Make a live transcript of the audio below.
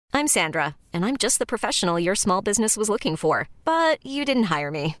I'm Sandra, and I'm just the professional your small business was looking for. But you didn't hire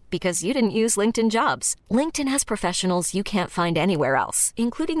me because you didn't use LinkedIn Jobs. LinkedIn has professionals you can't find anywhere else,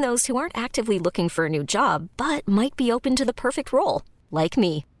 including those who aren't actively looking for a new job, but might be open to the perfect role, like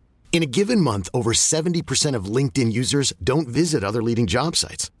me. In a given month, over 70% of LinkedIn users don't visit other leading job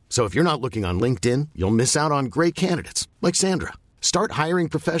sites. So if you're not looking on LinkedIn, you'll miss out on great candidates like Sandra. Start hiring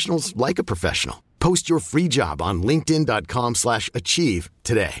professionals like a professional. Post your free job on linkedin.com/achieve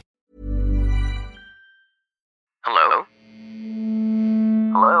today. Hello?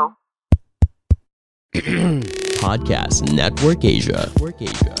 Hello? Podcast Network Asia.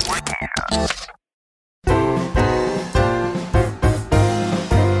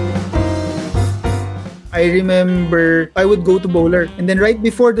 I remember I would go to Bowler, and then right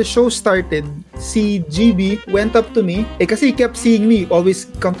before the show started, si GB went up to me. Kasi he kept seeing me always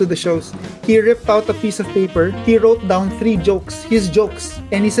come to the shows. He ripped out a piece of paper. He wrote down 3 jokes, his jokes.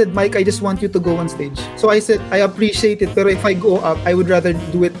 And he said, "Mike, I just want you to go on stage." So I said, "I appreciate it, pero if I go up, I would rather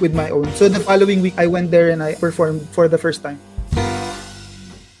do it with my own." So the following week, I went there and I performed for the first time.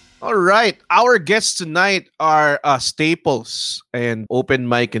 All right. Our guests tonight are staples and open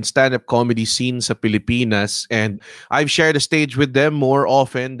mic and stand-up comedy scene sa Pilipinas. And I've shared a stage with them more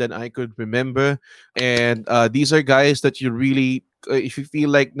often than I could remember. And these are guys that you really, if you feel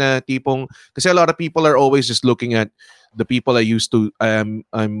like na tipong, kasi a lot of people are always just looking at the people I used to, I'm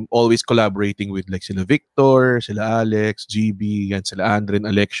always collaborating with, like sila Victor, sila Alex, GB, and sila Andren,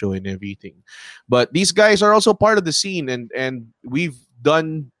 Alexio, and everything. But these guys are also part of the scene, and we've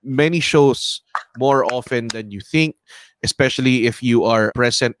done many shows more often than you think, especially if you are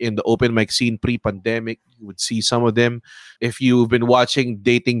present in the open mic scene pre-pandemic. You would see some of them. If you've been watching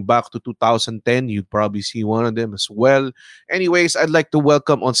dating back to 2010, you'd probably see one of them as well. Anyways, I'd like to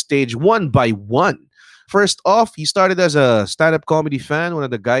welcome on stage one by one. First off, he started as a stand-up comedy fan, one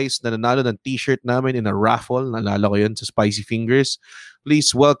of the guys na nanalo ng t-shirt namin in a raffle. Naalala ko yun sa Spicy Fingers. Please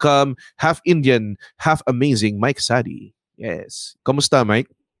welcome half Indian, half amazing Mike Sadi. Yes. Kamusta, Mike?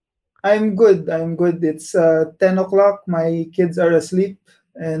 I'm good. It's 10 o'clock. My kids are asleep.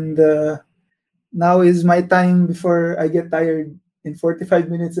 And now is my time before I get tired in 45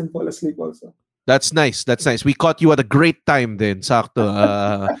 minutes and fall asleep also. That's nice. We caught you at a great time then, sakto.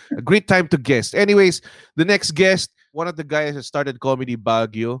 A great time to guest. Anyways, the next guest, one of the guys that started Comedy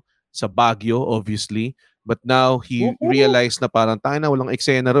Baguio, sa Baguio, obviously. But now he realized na parang tayo na walang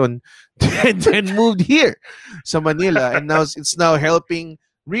eksena ron. And then moved here sa Manila. And now it's now helping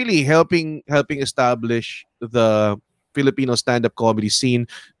establish the Filipino stand-up comedy scene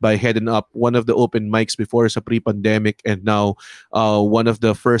by heading up one of the open mics before sa pre-pandemic, and now one of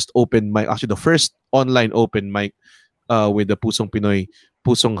the first open mic, actually the first online open mic with the Pusong Pinoy,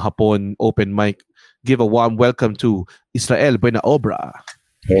 Pusong Hapon open mic. Give a warm welcome to Israel Buenaobra.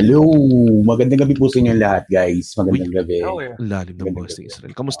 Hello! Magandang gabi po sa inyo lahat, guys. Magandang gabi. Lalim ng boss ni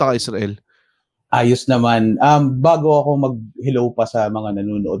Israel. Kamusta ka, Israel? Ayos naman. Bago ako mag-hello pa sa mga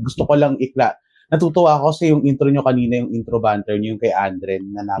nanonood, gusto ko lang natutuwa ako sa yung intro nyo kanina, yung intro banter nyo, yung kay Andren,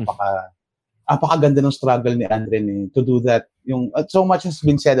 na napakaganda ng struggle ni Andren to do that. So much has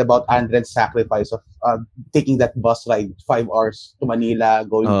been said about Andren's sacrifice of taking that bus ride 5 hours to Manila,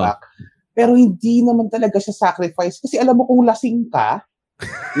 going back. Pero hindi naman talaga siya sacrifice kasi alam mo kung lasing ka,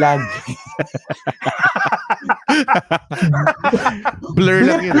 lagi. Blur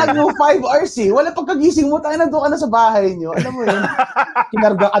lang yun. Lang yung 5 hours eh. Wala pagkagising mo, tayo nandun ka na sa bahay nyo. Alam mo yun,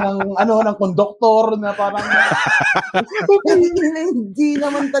 kinarga ka ng konduktor na parang hindi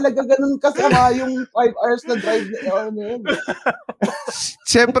naman talaga ganun kasama yung 5 hours na drive na yun.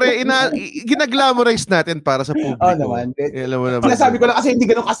 Siyempre, ginaglamorize natin para sa publiko. Naman. Alam mo naman. Sinasabi ko lang kasi hindi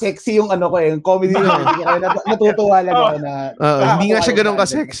ganun ka-sexy yung yung comedy yun. Natutuwa lang ako na hindi nga siya ganun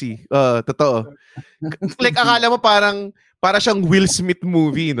ka-sexy. Totoo. Like, akala mo para siyang Will Smith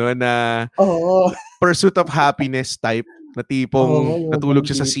movie, no? Na Pursuit of Happiness type. Na tipong natulog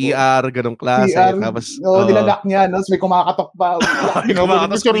siya sa CR, ganong klase. CR, tapos, nilalak niya, no? So may kumakatok pa.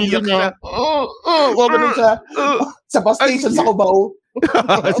 Kumakatok sa sarili niya. Ganun siya. Sa bus station sa Cubao.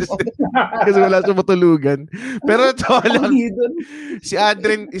 Kasi wala siya matulugan. Pero ito lang, si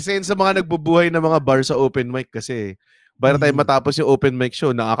Adren, isa yun sa mga nagbubuhay ng mga bar sa open mic kasi by the time matapos yung open mic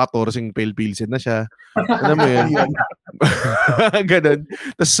show, nakaka-14 pale pilsen na siya. Alam mo yun? Ganon.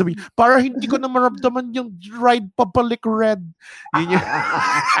 Tapos sabi, para hindi ko na maramdaman yung ride pabalik red. Yun yun.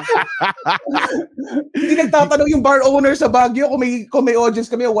 Hindi nagtatanong yung bar owner sa Baguio kung may audience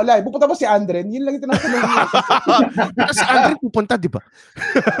kami o wala. Pupunta ba si Andren? Yun lang yung tinatanong niya. Si Andren pupunta, di ba?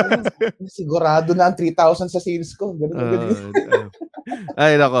 Sigurado na ang 3,000 sa sales ko. Ganun.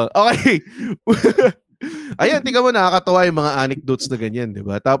 Ay, nako. Okay. Ayan, tingnan mo, nakakatawa yung mga anecdotes na ganyan, di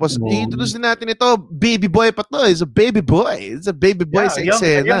ba? Tapos, i-introduce din natin ito, baby boy pa to. It's a baby boy. It's a baby boy sa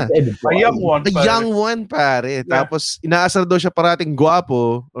eksena. A young one, A young one, pare. Yeah. Tapos, inaasar daw siya parating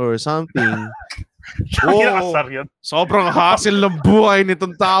gwapo or something. Sobrang hassle ng buhay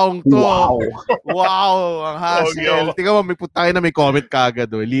nitong taong to. Wow, ang hassle. Tingnan mo, may putay na may comment kagad.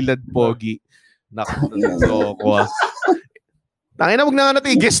 Lilad Pogi. Naku, tangin na, wag na nga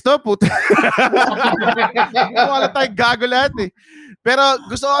natin i-guess to, puta. Wala tayong gago lahat eh. Pero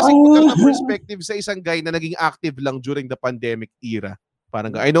gusto ko kasi put ng perspective sa isang guy na naging active lang during the pandemic era.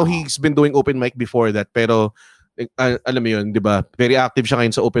 Parang, I know he's been doing open mic before that, pero alam mo yun, di ba? Very active siya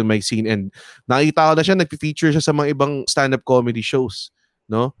ngayon sa open mic scene and nakita ko na siya, nag-feature siya sa mga ibang stand-up comedy shows.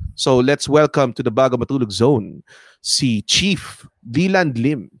 No? So let's welcome to the Bago Matulog Zone si Chief Leland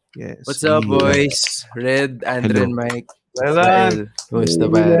Lim. Yes. What's up, boys? Red, Andre, and Mike. Well, kumusta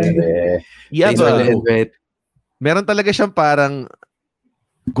pare? Yeah, meron talaga siyang parang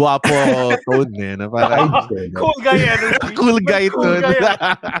guwapo tone eh. Na parang, cool guy energy. Cool guy tone.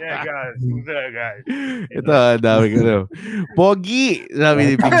 Yeah, guys. Ito, dami ko. Pogi. Sabi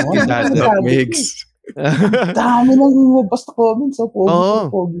ni Migs. Dami lang yung basta comments sa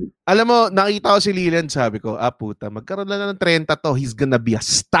Pogi. Alam mo, nakita ko si Leland, sabi ko, puta, magkaroon lang ng 30 to, he's gonna be a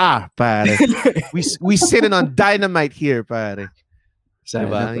star, pare. we sitting on dynamite here, pare. Sana,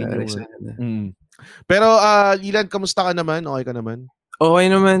 diba? Pare, sana. Pero, Leland, kamusta ka naman? Okay ka naman?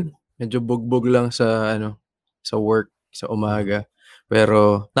 Okay naman. Medyo bugbog lang sa, sa work, sa umaga.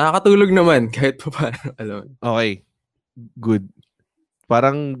 Pero, nakakatulog naman, kahit pa paano, alam. Okay. Good.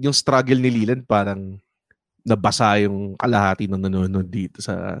 Parang yung struggle ni Leland, parang nabasa yung kalahati ng nanonood dito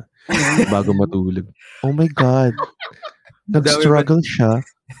sa Bago Matulog. Oh my God. Nag-struggle siya.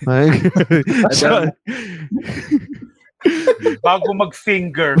 Bago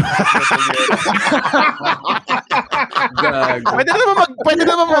mag-finger. Pwede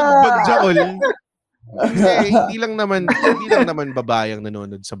naman mag-bagjakol. Hindi lang naman babayang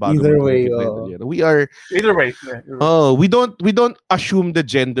nanonood sa Bago Either way, we are either way. We don't assume the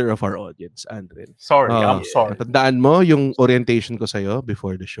gender of our audience, Andre. Sorry, I'm sorry. Tandaan mo yung orientation ko sa'yo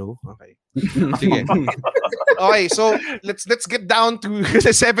before the show. Okay. Sige. Okay, so let's get down to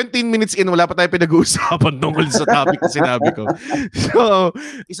kasi 17 minutes in, wala pa tayong pinag-uusapan tungkol sa topic na sinabi ko. So,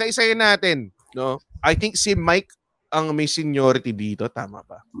 isa-isayin natin, no? I think si Mike ang may seniority dito, tama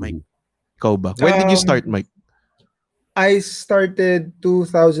ba? Mike. Ikaw ba? When did you start, Mike? I started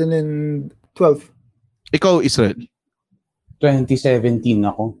 2012. Ikaw, Israel? 2017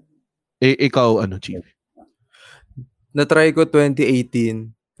 ako. Ikaw, Chief? Na-try ko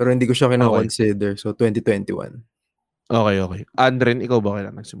 2018, pero hindi ko siya kina-consider. So, 2021. Okay. Andren, ikaw ba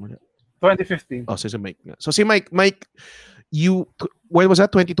kailan nagsimula? 2015. Oh, si Mike nga. So, si Mike, when was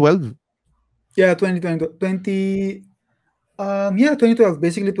that? 2012? Yeah, 2012. 2012.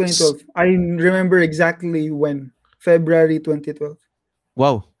 Basically 2012. I remember exactly when. February 2012.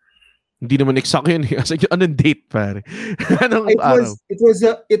 Wow. Hindi naman exact yun. Anong date, pare? Anong araw?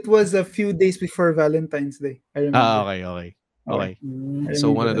 It was a few days before Valentine's Day. I remember. Okay.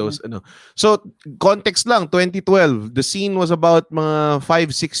 So one of those. So, context lang, 2012. The scene was about mga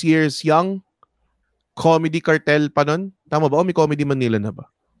 5-6 years young. Comedy Cartel pa nun? Tama ba? O may Comedy Manila na ba?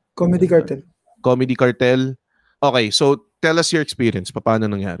 Comedy Cartel. Okay, so tell us your experience. Paano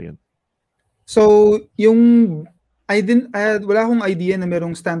nangyari yun? So, wala akong idea na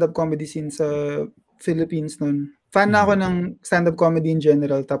merong stand-up comedy scene sa Philippines noon. Fan na ako ng stand-up comedy in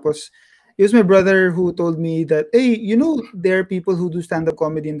general. Tapos, it was my brother who told me that, hey, there are people who do stand-up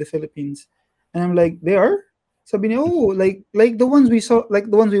comedy in the Philippines. And I'm like, they are? Sabi niya, like the ones we saw, like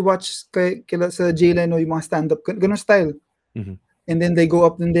the ones we watched sa Jay Leno, yung mga stand-up, ganun style. Mm-hmm. And then they go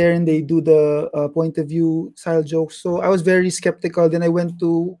up in there and they do the point of view style jokes. So I was very skeptical. Then I went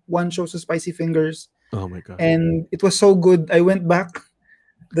to one show sa Spicy Fingers. Oh my God. And it was so good. I went back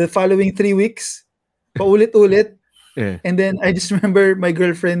the following 3 weeks. Paulit-ulit. Yeah. And then I just remember my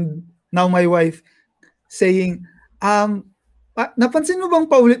girlfriend, now my wife, saying, napansin mo bang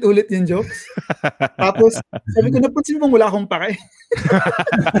paulit-ulit yung jokes? Tapos, sabi ko, napansin mo bang wala akong pake?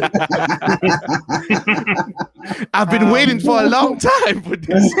 I've been waiting for a long time for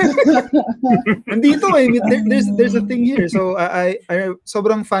this. Nandito there's a thing here. So, I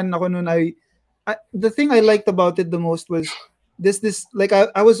sobrang fan ako nun. The thing I liked about it the most was this like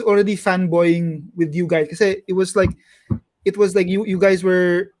I was already fanboying with you guys kasi it was like you guys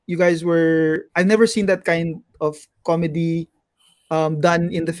were I've never seen that kind of comedy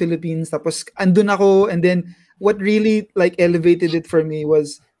done in the Philippines. Tapos andun ako, and then what really like elevated it for me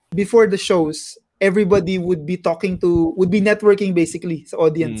was before the shows, everybody would be networking basically sa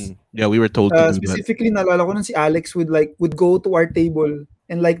audience. Yeah, we were told to do that. Specifically, naalala ko nun si Alex would go to our table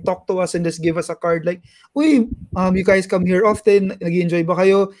and like talk to us and just give us a card like, uy, you guys come here often, nag-enjoy ba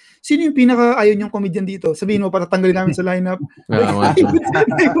kayo? Sino yung pinaka ayaw niyong comedian dito? Sabihin mo, patatanggalin namin sa lineup.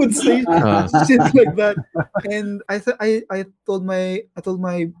 I would say shit like that. And I told my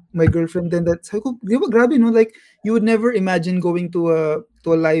girlfriend then that, sabi ko, di ba grabe, no? Like, you would never imagine going to a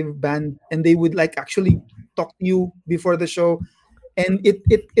live band and they would like actually talk to you before the show. And it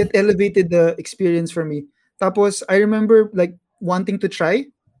elevated the experience for me. Tapos, I remember like wanting to try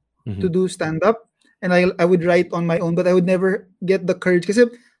to do stand-up. And I would write on my own, but I would never get the courage. Kasi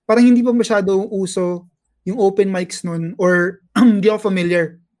parang hindi pa masyado uso yung open mics nun, or hindi ako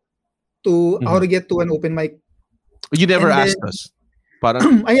familiar to how to get to an open mic. You never asked us.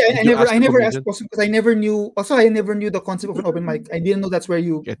 Parang, I never asked because I never knew. Also, I never knew the concept of an open mic. I didn't know that's where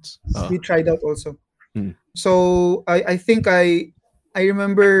we tried out also. So I think I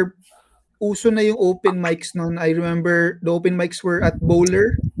remember uso na yung open mics nun. I remember the open mics were at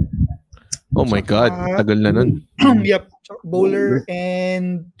Bowler. Oh my God, tagal na nun. Yep, Bowler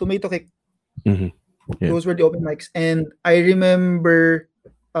and Tomato Kick. Yeah. Those were the open mics. And I remember,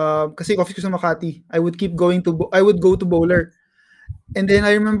 kasi office ko sa Makati, I would go to Bowler. And then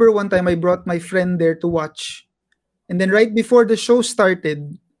I remember one time I brought my friend there to watch. And then right before the show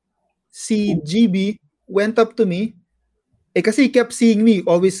started, si GB went up to me. Kasi he kept seeing me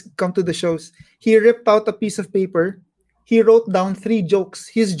always come to the shows. He ripped out a piece of paper. He wrote down 3 jokes,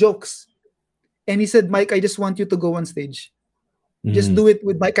 his jokes. And he said, Mike, I just want you to go on stage. Just do it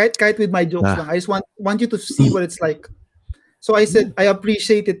with my kahit with my jokes lang. I just want you to see what it's like. So I said, I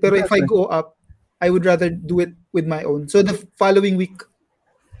appreciate it, pero if I go up, I would rather do it with my own. So the following week,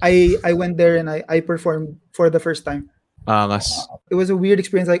 I went there and I performed for the first time. It was a weird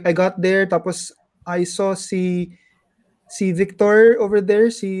experience. Like I got there, tapos I saw si Victor over there,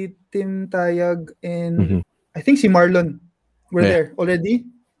 si Tim Tayag, and I think si Marlon were there already.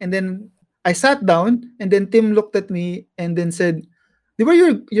 And then I sat down, and then Tim looked at me and then said, "Di ba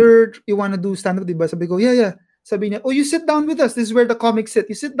you want to do stand-up, di ba?" Sabi ko, yeah. Sabi niya, "Oh, you sit down with us. This is where the comics sit.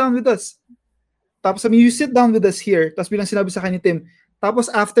 You sit down with us." Tapos sabi niya, "You sit down with us here." Tapos bilang sinabi sa kanya ni Tim,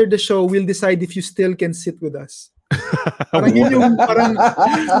 tapos after the show, we'll decide if you still can sit with us. Parang yun yung parang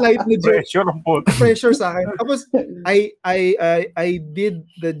slight na joke. Pressure sa akin. Tapos I did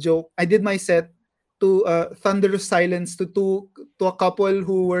the joke. I did my set to thunderous silence to a couple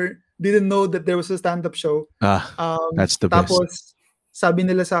who didn't know that there was a stand-up show. That's the best. Tapos sabi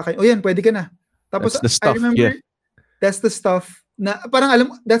nila sa akin, "Oh yan, pwede ka na." Tapos that's the stuff, I remember that's the stuff na parang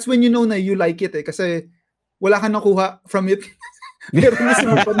that's when you know na you like it kasi wala kang nakuha from it. Pero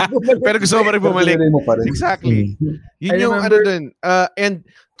gusto mo rin bumalik. Exactly. Yun yung ano dun. And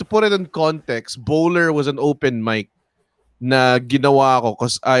to put it in context, Bowler was an open mic na ginawa ko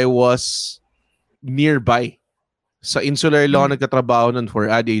because I was nearby. Sa Insular Law nagtatrabaho nun for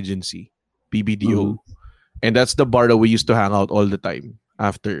ad agency, PBDO. And that's the bar that we used to hang out all the time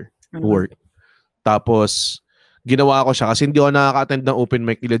after work. Tapos, ginawa ko siya kasi hindi ako nakaka-attend ng open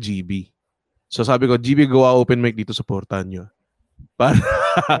mic nila GB. So sabi ko, GB, gawa open mic dito, supportan nyo. Para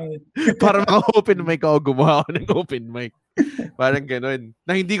maka-open mic ako, gumawa ako ng open mic. Parang ganun.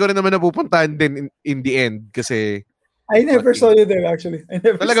 Na hindi ko rin naman napupuntahan din in the end kasi I never saw you there actually.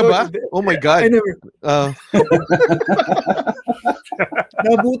 Talaga ba? Oh my God. I never.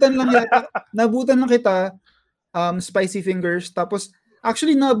 Nabutan lang kita Spicy Fingers. Tapos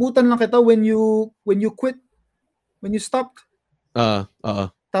actually nabutan lang kita when you quit. When you stopped.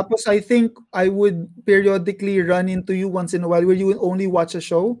 Tapos I think I would periodically run into you once in a while where you would only watch a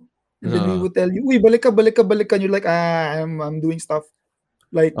show and then we would tell you, "Uy, balik ka." And you're like, I'm doing stuff.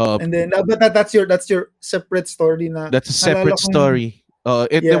 Like and then but that's your separate story na. That's a separate story.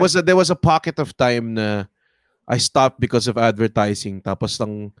 There was a pocket of time na I stopped because of advertising. Tapos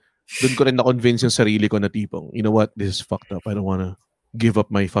doon ko rin na-convince yung sarili ko na tipong, you know what, this is fucked up. I don't wanna give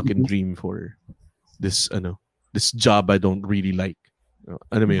up my fucking dream for this job I don't really like.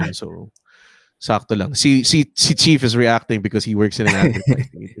 Ano mo yun? So, sakto lang. Si Chief is reacting because he works in an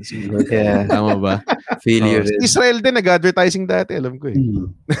advertising agency. Yeah. Tama ba? Failure. Israel din, nag-advertising dati. Alam ko eh.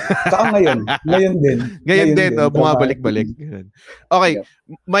 Saka ngayon din. Ngayon din. Bumabalik-balik. Okay.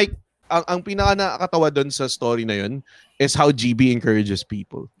 Mike, ang pinaka nakakatawa doon sa story na yun is how GB encourages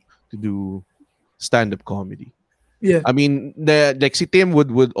people to do stand-up comedy. Yeah. I mean, like si Tim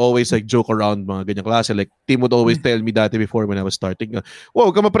would always like joke around mga ganyang klase. Like Tim would always tell me dati before when I was starting, "Wow,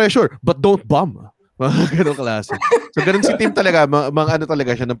 huwag ka ma-pressure, but don't bomb." Mga ganyang klase. So ganun si Tim talaga, mga ano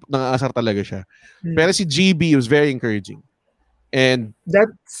talaga siya, nangaasar talaga siya. Pero si GB was very encouraging. And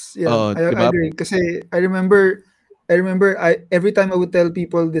That's I diba? agree. Kasi I remember every time I would tell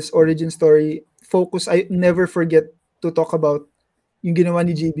people this origin story, I never forget to talk about yung ginawa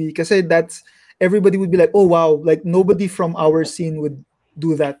ni GB. Kasi that's everybody would be like, oh wow, like nobody from our scene would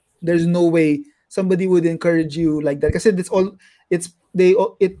do that. There's no way somebody would encourage you like that. Kasi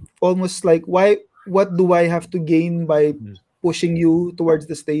it almost like, what do I have to gain by pushing you towards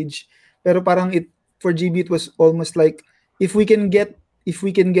the stage? Pero parang for GB it was almost like, if we can get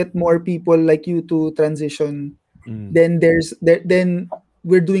more people like you to transition, then then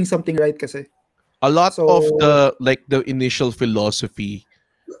we're doing something right kasi. A lot of the initial philosophy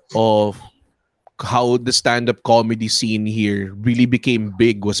of how the stand-up comedy scene here really became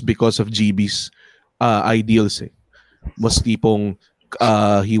big was because of GB's ideals. Was tipong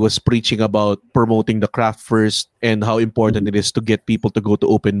he was preaching about promoting the craft first and how important it is to get people to go to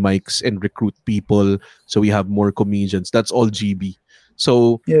open mics and recruit people so we have more comedians. That's all GB.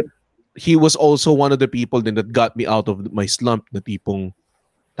 So he was also one of the people then that got me out of my slump na tipong,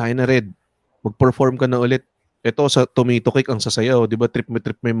 tayo na Red, mag-perform ka na ulit. Ito sa Tomato Cake ang sasayaw, di ba? Trip mo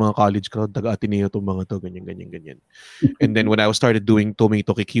yung mga college crowd, taga-Ateneo itong mga to, ganyan. And then when I started doing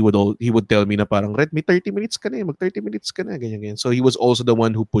Tomato Cake, he would tell me na parang, Red, may 30 minutes ka na, mag 30 minutes ka na, ganyan. So he was also the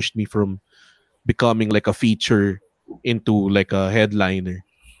one who pushed me from becoming like a feature into like a headliner.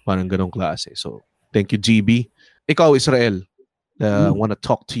 Parang ganong klase. So thank you, GB. Ikaw, Israel, I want to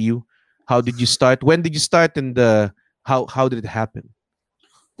talk to you. How did you start? When did you start, and how did it happen?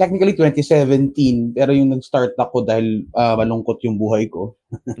 Technically 2017, pero yung nag-start ako dahil malungkot yung buhay ko.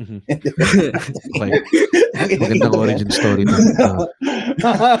 Okay. Magandang origin story na.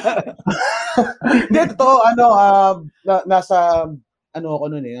 Dito, nasa ako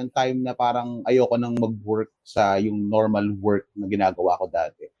noon yung time na parang ayoko nang mag-work sa yung normal work na ginagawa ko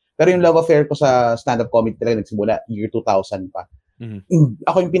dati. Pero yung love affair ko sa stand-up comedy talaga nagsimula year 2000 pa.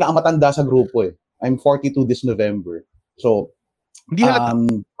 Ako yung pinakamatanda sa grupo eh. I'm 42 this November. So, hindi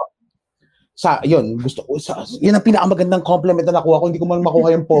yun ang pinakamagandang compliment na nakuha ko. Hindi ko man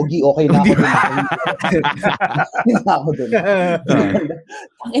makuha yung pogi, okay na ako. Hindi na ako dun.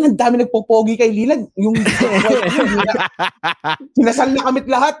 Ang dami nagpo-pogi kay Lilan. Yung sinasal na kami't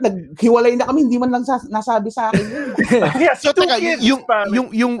lahat, naghiwalay na kami, hindi man lang nasabi sa akin yun. So teka,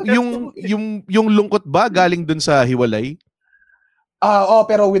 yung lungkot ba galing dun sa hiwalay?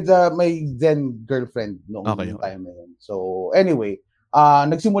 Pero with my then girlfriend noong time na yun. So anyway,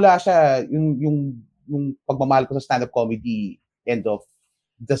 nagsimula siya yung pagmamahal ko sa stand-up comedy end of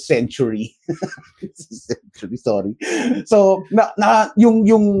the century. Sorry. So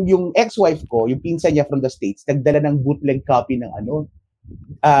yung ex-wife ko, yung pinsan niya from the States, nagdala ng bootleg copy ng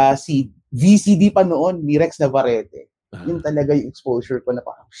si VCD pa noon ni Rex Navarrete. Yun talaga yung exposure ko na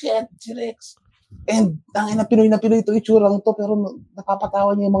parang, shit, si Rex. And Pinoy na Pinoy ito itsurang to, pero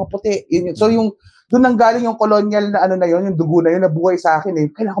napapatawa niya yung mga puti. So doon nang galing yung colonial na na yun, yung dugo na yun, nabuhay sa akin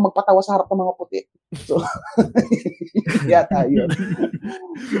eh. Kailangan ko magpatawa sa harap ng mga puti. So, yata yun.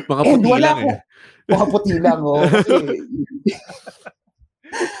 Mga puti lang Mga puti lang,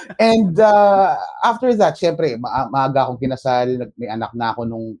 And after that, syempre, maaga akong kinasal, may anak na ako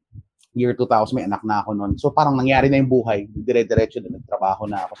nung year 2000, may anak na ako noon. So parang nangyari na yung buhay. Dire-diretso na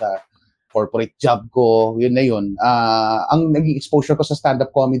nagtrabaho na ako sa corporate job ko, yun na yun. Ang naging exposure ko sa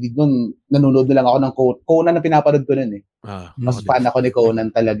stand-up comedy doon, nanonood na lang ako ng Conan na pinapanood ko nun eh. Mas fan ako ni Conan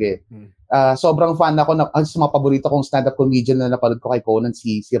talaga eh. Sobrang fan ako, ang mga paborito kong stand-up comedian na napanood ko kay Conan,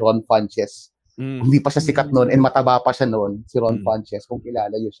 si Ron Funches. Hindi pa siya sikat noon and mataba pa siya noon, si Ron Funches, kung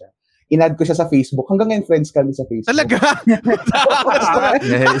kilala niyo siya. In-add ko siya sa Facebook. Hanggang ngayon, friends kami sa Facebook. Talaga?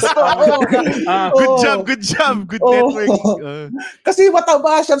 Nice. Good job. Good networking. Kasi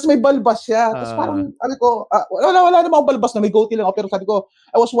mataba siya, tapos may balbas siya. Tapos parang, wala namang balbas na may goatee lang ako. Pero sabi ko,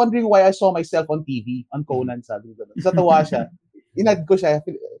 I was wondering why I saw myself on TV, on Conan, sabi ko. Natawa siya. In-add ko siya,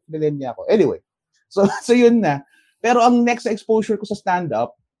 pinilin niya ako. Anyway, so yun na. Pero ang next exposure ko sa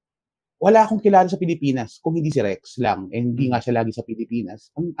stand-up, wala akong kilala sa Pilipinas kung hindi si Rex lang. Hindi nga siya lagi sa Pilipinas.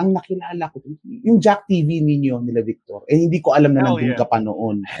 Ang nakilala ko, yung Jack TV ninyo nila Victor. Hindi ko alam na nandun ka pa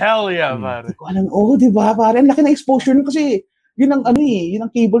noon. Hell yeah, pare. Hindi ko alam. Di ba, pare? Ang laki ng exposure nun kasi yun ang yun ang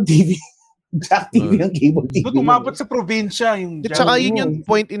cable TV. Jack TV ang cable TV. Doon umabot sa probinsya yung Jack. Tsaka yun yung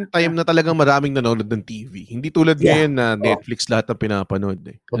point in time na talagang maraming nanonood ng TV. Hindi tulad ngayon na Netflix lahat ang pinapanood.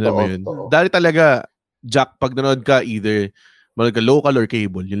 Alam mo yun? Dahil talaga, Jack, pag nanood ka, either malaga local or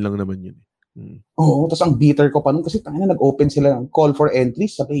cable, yun lang naman yun. Oo, tapos ang bitter ko pa nun kasi nag-open sila ng call for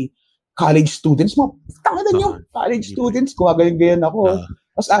entries, sabi, college students, college students, gumagayon-gayon ako.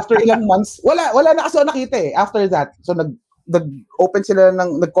 Tapos after ilang months, wala na kasi nakita eh, after that. So nag-open sila,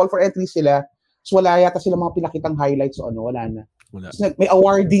 nag-call for entries sila, so wala yata sila mga pinakitang highlights o wala na. Wala. May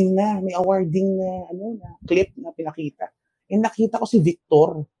awarding na clip na pinakita. And nakita ko si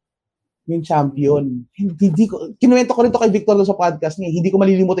Victor, yung champion. Hindi ko, kinuwento ko rin to kay Victor sa podcast niya. Hindi ko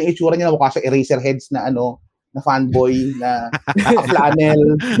malilimutan yung itsura niya na mukha siya Eraserheads na na fanboy, na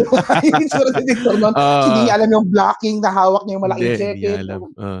flannel. Yung itsura si Victor noon. Hindi niya alam yung blocking na hawak niya yung malaking jacket. Hindi alam.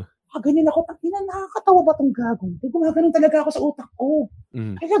 Ganyan ako. Nakakatawa ba itong gagong? Gumaganon talaga ako sa utak ko.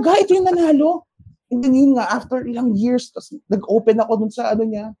 Kaya ito yung nanalo. And then yun nga, after ilang years, nag-open ako dun sa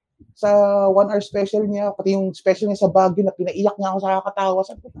niya, sa 1 hour special niya, pati yung special niya sa Baguio na pinaiyak niya ako sa kakatawa.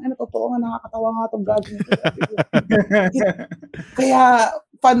 Sabi ko, totoo nga, nakakatawa nga itong gagawin. Kaya,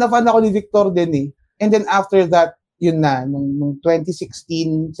 fan ako ni Victor din eh. And then after that, yun na, nung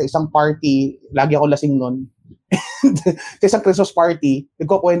 2016, sa isang party, lagi ako lasing nun, sa isang Christmas party,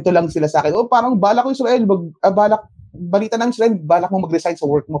 nagkukwento lang sila sa akin, parang balak ko Israel, balita ng Israel, balak mo mag-resign sa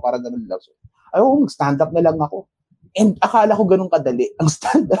work mo, parang ganun lang. So, mag-stand up na lang ako. And akala ko ganun kadali ang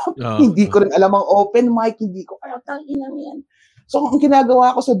stand-up. Hindi ko rin alam ang open mic, hindi ko kaya tangina yan. So, ang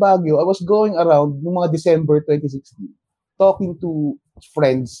ginagawa ko sa Baguio, I was going around noong mga December 2016, talking to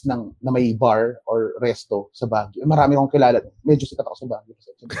friends na may bar or resto sa Baguio. Marami akong kilala. Medyo sikat ako sa Baguio.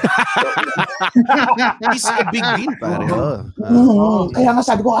 It's a big deal, pare. Kaya nga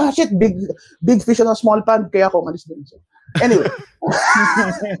sabi ko, shit, big fish on a small pond. Kaya ako umalis din. Anyway.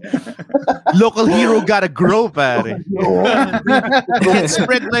 Local hero gotta grow, pare. Can't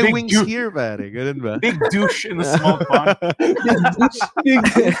spread my wings here, pare. Ganun ba? Big douche in a small pond.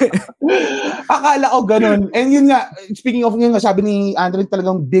 Akala ko ganun. And yun nga, speaking of yun nga, sabi ni Andre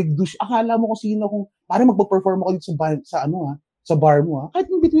talagang big douche. Akala mo kung sino, kung parang magpo-perform ako dito sa bar mo. Kahit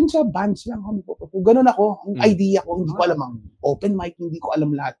in between sa bands lang ako magpo-perform. Ganun ako. Ang idea ko, hindi ko alam ang open mic, hindi ko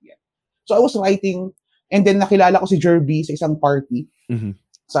alam lahat yan. So I was writing. And then nakilala ko si Jerby sa isang party.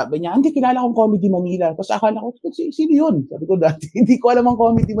 Sabi niya, hindi, kilala kong Comedy Manila. Tapos akala ko, sino yun? Sabi ko dati, hindi ko alam ang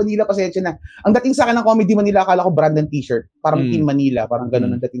Comedy Manila, pasensya na. Ang dating sa akin ng Comedy Manila, akala ko brand ng t-shirt. Parang Team Manila, parang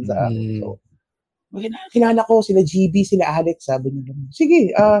gano'n ang dating sa akin. So, kilala ko sila GB, sila Alex, sabi niya.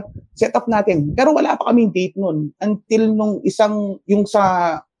 Sige, set up natin. Pero wala pa kaming date nun. Until nung yung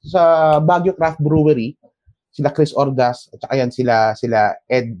sa Baguio Craft Brewery, sila Chris Ordas, at saka yan sila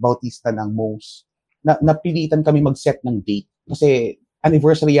Ed Bautista ng Moe's. Napilitan kami mag-set ng date kasi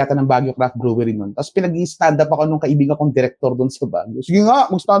anniversary yata ng Baguio Craft Brewery nun. Tapos pinag-stand up ako nung kaibigan kong director doon sa Baguio. Sige nga,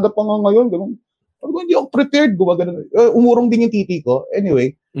 mag-stand up pa nga ngayon. Ganun. Hindi ako prepared. Umurong din yung titi ko.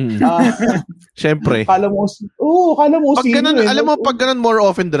 Anyway. Siyempre. Kala mo pag ganun, alam mo, pag ganun more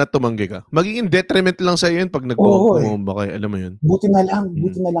often na tumanggi ka, magiging detriment lang sa'yo yun pag nag-bomba kayo. Alam mo yun? Buti na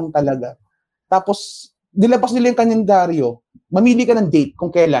lang talaga. Tapos, nilabas nila yung kalendaryo. Mamili ka ng date kung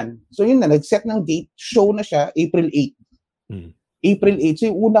kailan. So yun na, nag-set ng date, show na siya, April 8. April 8.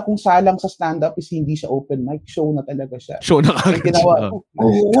 So yung una kong salang sa stand-up is hindi siya open mic, show na talaga siya. Show na kagad siya.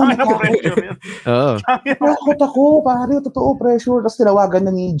 Nakakot ako, pare, totoo, pressure. Tapos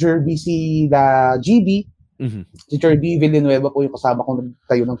tinawagan na ni Jerby si GB. Si Jerby Villanueva po yung kasama kong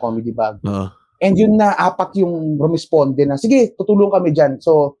nagtayo ng Comedy Bag. And yun na, 4 yung rumisponde na, sige, tutulong kami dyan.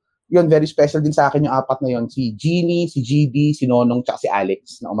 So, yun, very special din sa akin yung 4 na yun. Si Jeannie, si GB, si Nonong, tsaka si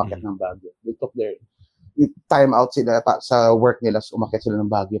Alex na umakyat ng Baguio. They took their time out sila sa work nila. So umakyat sila ng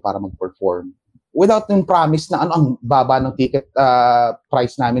Baguio para mag-perform. Without yung promise na ang baba ng ticket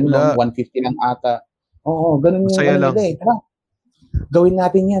price namin. No? 150 lang ata. Oo, ganun yung nila eh. Tara, gawin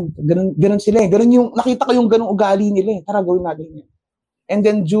natin yan. Ganun sila eh. Ganun yung, nakita ko yung ganung ugali nila eh. Tara, gawin natin yan. And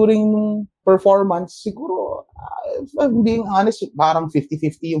then during performance, siguro, being honest, parang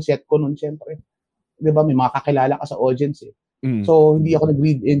 50-50 yung set ko nun, syempre. Diba, may mga kakilala ka sa audience eh. So, hindi ako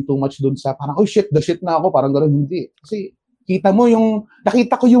nag-read in too much dun sa parang, the shit na ako, parang gano'n, hindi. Kasi,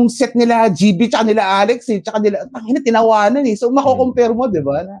 nakita ko yung set nila GB, tsaka nila Alex eh, tsaka nila, tinawanan eh. So, mako-compare mo,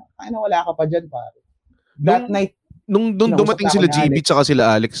 diba, na wala ka pa dyan, pare. That night, nung dumating sila GB, tsaka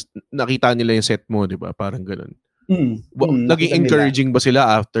sila Alex, nakita nila yung set mo, diba, parang gano'n. Naging encouraging ba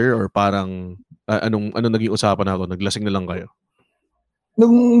sila after or parang anong naging usapan nato? Naglasing na lang kayo?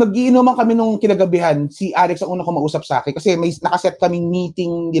 Nung nagiinuman kami nung kinagabihan, si Alex ang una ko mausap sa akin kasi may nakaset kaming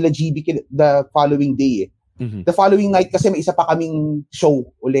meeting nila GB the following day eh. The following night kasi may isa pa kaming show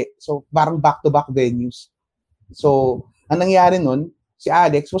uli. So parang back-to-back venues. So ang nangyari nun, si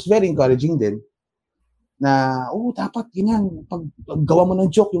Alex was very encouraging din. Na, dapat ganyan, pag gawa mo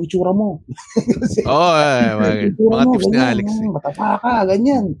ng joke, yung itsura mo. Mga tips ni Alex. Matapa ka,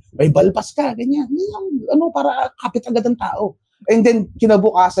 ganyan. May balbas ka, ganyan. Para kapit agad ang tao. And then,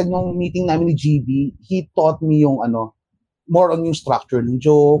 kinabukasan yung meeting namin ni GB, he taught me yung, more on yung structure ng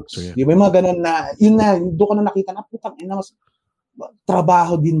jokes. So, yeah. May mga ganun na, doon ko na nakita na, putang ina, mas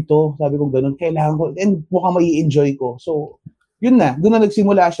trabaho din to. Sabi ko ganun, kailangan ko, and mukhang mai-enjoy ko. So, yun na, doon na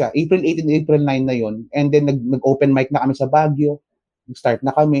nagsimula siya. April 8 and April 9 na yun. And then nag-open mic na kami sa Baguio. Nag-start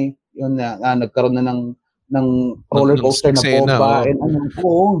na kami. Yun na, nagkaroon na ng roller coaster na Poba. And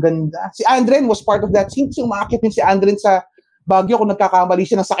ang ganda. Si Andren was part of that scene. So, umakit din si Andren sa Baguio kung nagkakamali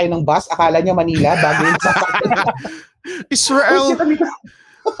siya ng sakay ng bus. Akala niya Manila. Baguio yung sakay. Israel!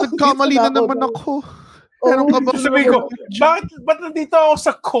 Nagkamali na naman ako. Pero sabi ko, ba't nandito ako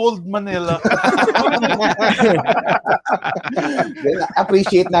sa cold Manila?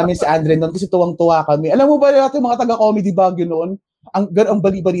 Appreciate namin si Andre noon kasi tuwang-tuwa kami. Alam mo ba natin mga taga-comedy Baguio noon? Ang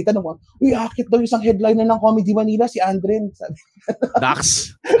bali-balita naman, uy, akit daw isang headliner ng Comedy Manila, si Andre.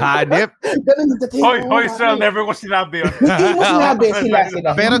 Dax, hanip. Hoy, Israel, never ko sinabi yun. Hindi mo sinabi,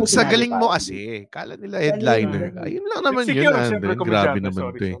 sila. Pero sa galing mo kasi, kala nila headliner. Ayun lang naman yun, Andre. Grabe naman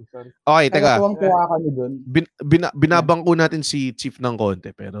ito eh. Okay, teka. Tuwang-tuwa kami doon. Binabangko natin si Chief ng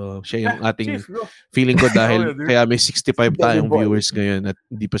konti, pero siya yung ating feeling ko dahil kaya may 65 tayong viewers ngayon at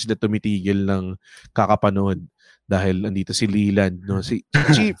hindi pa sila tumitigil ng kakapanood. Dahil andito si Leland, no? Si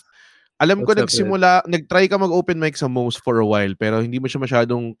Chief, alam ko nag-try ka mag-open mic sa Most for a while, pero hindi mo siya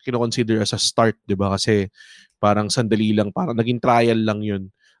masyadong kino-consider as a start, di ba? Kasi parang sandali lang, parang naging trial lang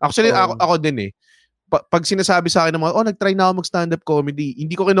yun. Actually, ako din eh. Pag sinasabi sa akin ng mga, nag-try na ako mag-stand-up comedy,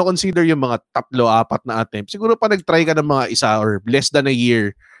 hindi ko kino-consider yung mga 3-4 na attempt. Siguro pa nag-try ka ng mga isa or less than a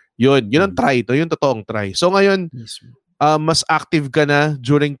year, yun ang try to, yung totoong try. So ngayon, mas active ka na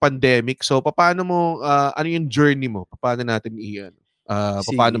during pandemic. So, paano mo, ano yung journey mo? Paano natin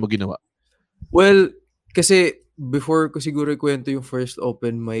paano mo ginawa? Well, kasi before ko siguro ikwento yung first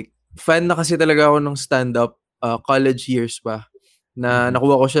open mic, fan na kasi talaga ako ng stand-up college years pa. Na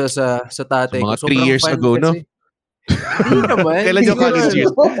nakuha ko siya sa tatay ko. Mga 3 years ago, no? Hindi naman. Kailan yung college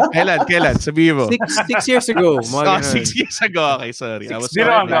years? Kailan? Sabihin mo. 6 years ago. 6 years ago. Okay, sorry. I was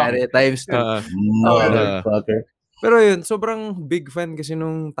sorry. Times 2. Motherfucker. Pero yun, sobrang big fan kasi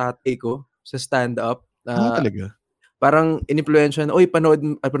nung tatay ko sa stand-up. Talaga? Parang in-influensya na,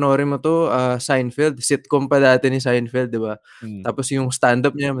 panoorin mo to, Seinfeld. Sitcom pa dati ni Seinfeld, di ba? Tapos yung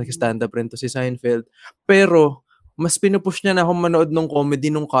stand-up niya, mag-stand-up rin to si Seinfeld. Pero, mas pinupush niya na akong manood ng comedy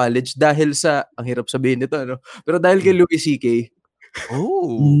nung college dahil sa, ang hirap sabihin nito, ano? Pero dahil kay Louis C.K.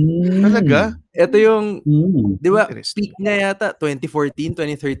 Talaga? Ito yung, di ba, peak niya yata, 2014,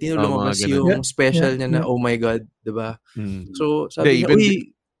 2013, lumabas yung special niya na, Oh My God, di ba? So, sabi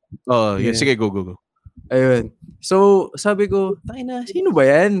niya, sige, go. Ayun. So, sabi ko, tangina, sino ba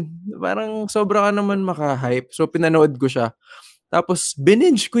yan? Parang sobra ka naman maka-hype. So, pinanood ko siya. Tapos,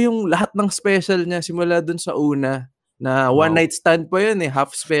 binge ko yung lahat ng special niya simula dun sa una na one night stand pa yun eh.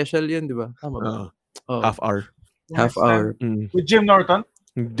 Half special yun, di ba? Tama ba? Half hour. With Jim Norton?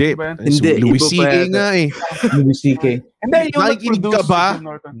 Hindi. Hindi. Louis C.K. nga eh. Louis C.K. Hindi, yung nakikinig ka ba?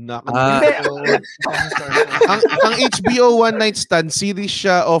 Ang HBO One Night Stand series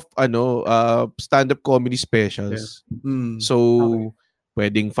siya of stand-up comedy specials. So,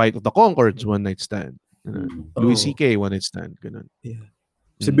 pwedeng Fight of the Conchords One Night Stand. Louis C.K. One Night Stand. Ganun. Yeah.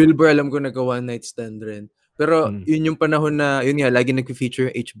 Si Bill Burr, alam ko nagka-one night stand rin. Pero yun yung panahon na, yun nga, lagi nag-feature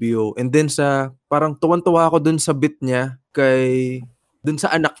yung HBO. And then parang tuwan-tuwa ako dun sa bit niya dun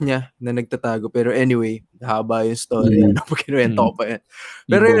sa anak niya na nagtatago. Pero anyway, haba yung story. Kinuwento ko pa yan.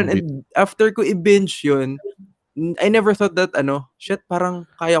 Pero yun, and after ko i-binge yun, I never thought that, parang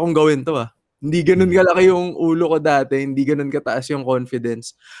kaya kong gawin to Hindi ganun kalaki yung ulo ko dati, hindi ganun kataas yung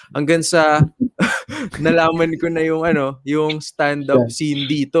confidence. Hanggang sa nalaman ko na yung stand-up scene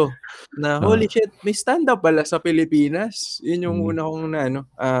dito. Na holy shit, may stand-up pala sa Pilipinas. Yun yung una kong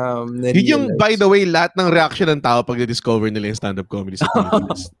yun yung, by the way, lahat ng reaction ng tao pag na-discover nila yung stand-up comedy sa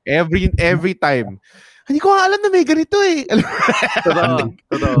Pilipinas. Every time. Hindi ko alam na may ganito eh. Totoo.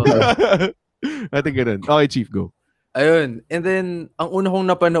 Ating ganun. Okay, Chief, go. Ayun. And then, ang una kong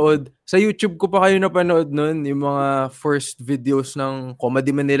napanood, sa YouTube ko pa kayo napanood nun, yung mga first videos ng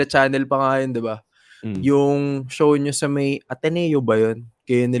Comedy Manila channel pa nga yun, di ba? Yung show nyo sa may Ateneo ba yun?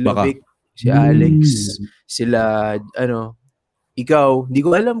 Kayo nila Vic, si Alex, sila, ikaw, hindi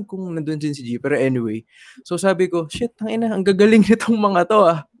ko alam kung nandun din si G, pero anyway. So sabi ko, shit, ang gagaling nitong mga to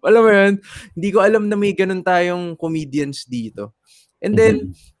Alam mo yun? Hindi ko alam na may ganun tayong comedians dito. And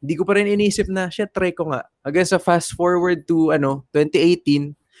then, hindi ko pa rin inisip na, try ko nga. Hanggang sa fast forward to,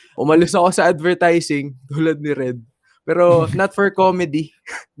 2018, umalis ako sa advertising, tulad ni Red. Pero, not for comedy,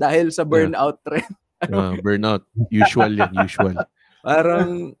 dahil sa burnout trend. Burnout. Usual yan, usual.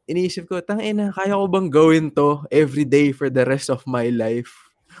 Parang, inisip ko, kaya ko bang gawin to every day for the rest of my life?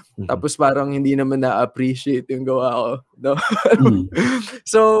 Tapos parang hindi naman na-appreciate yung gawa ko. No?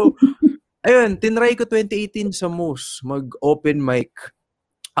 So, ayun, tinry ko 2018 sa Moose, mag-open mic.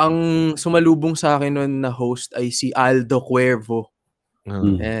 Ang sumalubong sa akin nun na host ay si Aldo Cuervo.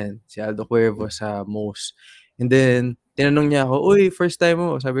 Ayan, si Aldo Cuervo sa MOS. And then, tinanong niya ako, uy, first time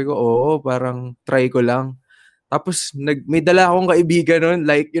mo? Sabi ko, oo, parang try ko lang. Tapos, may dala akong kaibigan nun,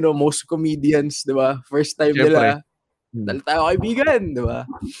 like, most comedians, di ba? First time nila. Dala tayo kaibigan, di ba?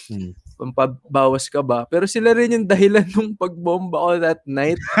 Pampabawas ka ba? Pero sila rin yung dahilan nung pagbomba ko that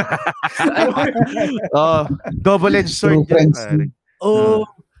night. Double-edged sword.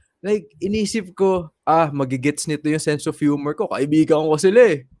 Like, inisip ko, magigets nito yung sense of humor ko. Kaibigan ko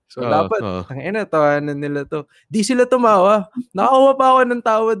sila eh. So, dapat, tawanan nila to. Di sila tumawa. Nakakuha pa ako ng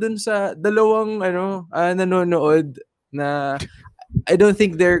tawa dun sa dalawang, nanonood na I don't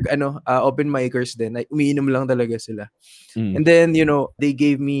think they're, open micers din. Like, umiinom lang talaga sila. And then, they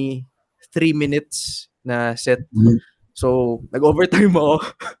gave me 3 minutes na set. So, nag-overtime ako.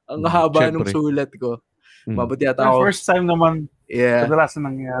 Ang haba ng sulat ko. Mabuti ata ako. First time naman. Yeah. Kadalasan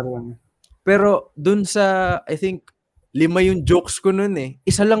nangyari. Pero dun sa, I think, 5 yung jokes ko nun eh.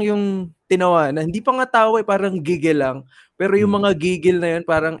 Isa lang yung tinawanan. Hindi pa nga tawa eh, parang gigil lang. Pero yung mga gigil na yun,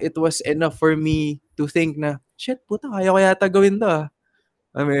 parang it was enough for me to think na, shit, puta, kaya ko yata gawin to ah.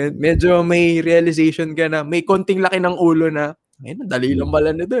 I mean, medyo may realization ka na, may konting laki ng ulo na, dali lang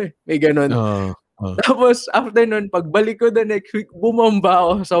pala nito eh. May ganun. Tapos, after nun, pagbalik ko the next week, bumamba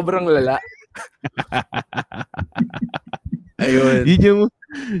ako. Sobrang lala. Ayun. Yun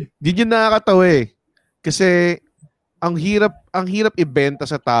yung nakakatawa eh. Kasi, ang hirap ibenta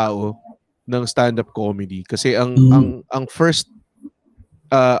sa tao ng stand-up comedy. Kasi ang first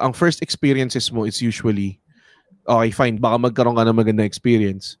experiences mo is usually, okay, fine, baka magkaroon ka ng magandang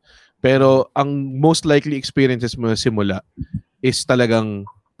experience. Pero, ang most likely experiences mo na simula is talagang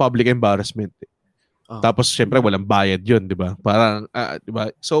public embarrassment. Tapos, syempre, walang bayad yun, di ba? Parang, di ba?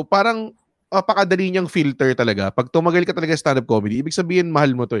 So, parang, pakadali niyang filter talaga. Pag tumagal ka talaga stand-up comedy, ibig sabihin,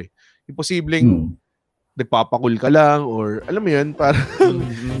 mahal mo to eh. Imposibleng nagpapakul ka lang or, alam mo yun, parang,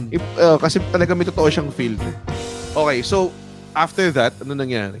 kasi talaga may totoo siyang filter. Okay, so, after that, ano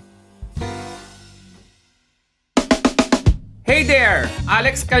nangyari? Hey there!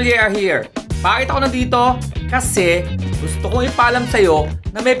 Alex Calleja here. Bakit ako nandito? Kasi gusto kong ipaalam sa'yo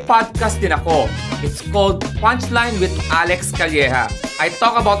na may podcast din ako. It's called Punchline with Alex Calleja. I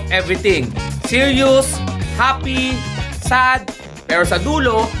talk about everything. Serious, happy, sad, pero sa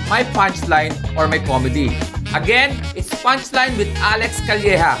dulo, may punchline or may comedy. Again, it's Punchline with Alex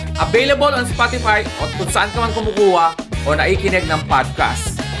Calleja. Available on Spotify o kung saan ka man kumukuha o naikinig ng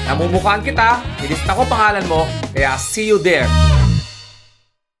podcast. Namumukhaan kita, nilista ko pangalan mo, kaya see you there.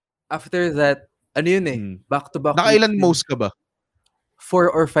 After that, ano yun eh? Back to back. Nakailan most ka ba?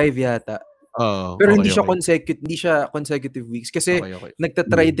 4 or 5 yata. Pero hindi siya consecutive weeks. Kasi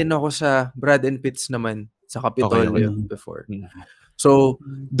nagtatry din ako sa Brad and Pitts naman sa Capitolio before. So,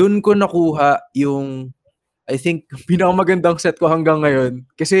 dun ko nakuha yung, I think, pinakamagandang set ko hanggang ngayon.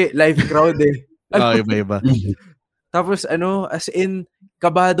 Kasi live crowd eh. Iba. Tapos as in,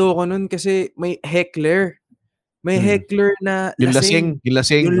 kabado ko nun kasi may heckler. May heckler na lasing.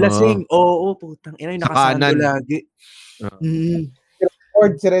 Yung lasing. Oo, putang ina, yung nakasando lagi.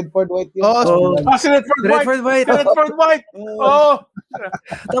 Si Redford White yun. Si Redford White. Redford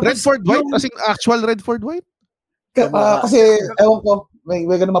White? Kasing actual Redford White? Kasi, ewan ko, may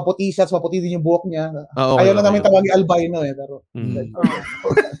ganun maputi siya, maputi din yung buhok niya. Ayaw na namin tawagin albino eh. Pero,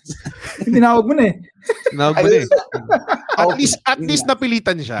 tinawag mo na eh. At least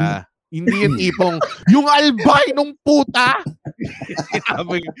napilitan siya. Hindi yung tipong, yung albinong puta!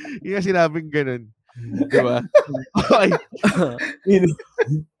 Yung sinabing ganun. Diba? Okay.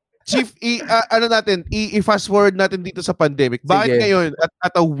 Chief, i-fast forward natin dito sa pandemic. Bakit ngayon,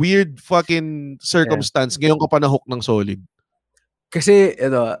 at a weird fucking circumstance, ngayon ka pa na-hook ng solid? Kasi,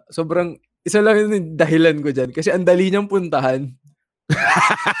 sobrang, isa lang yung dahilan ko dyan. Kasi ang dali niyang puntahan.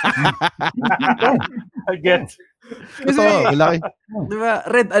 I get. Kasi, diba,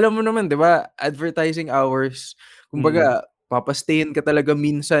 Red, alam mo naman, diba, advertising hours. Kumbaga, papastayin ka talaga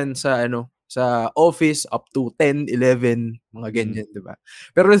minsan sa, sa office up to 10, 11, mga ganyan, diba?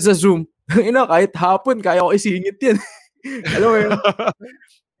 Pero sa Zoom, kahit hapon, kaya ko isingit yan. Alam mo yun?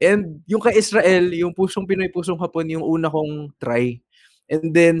 And yung kay Israel, yung Pusong Pinoy, Pusong Hapon, yung una kong try.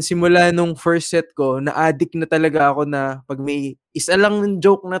 And then, simula nung first set ko, na-addict na talaga ako na pag may isa lang ng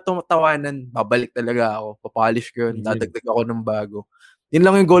joke na tawanan, babalik talaga ako. Papolish ko yun, dadagdag ako ng bago. Yun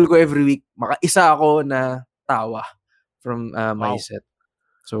lang yung goal ko every week. Makaisa ako na tawa from my set.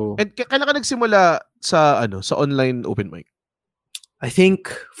 So, and kailan ka nagsimula sa online open mic? I think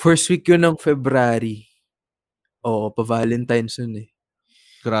first week yun ng February. Pa Valentine's yun eh.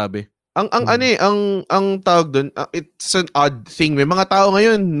 Grabe. Ang tawag doon, it's an odd thing. May mga tao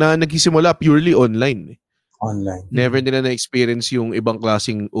ngayon na nagsisimula purely online. Online. Never nila na-experience yung ibang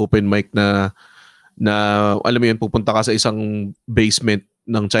klaseng open mic na alam mo yun, pupunta ka sa isang basement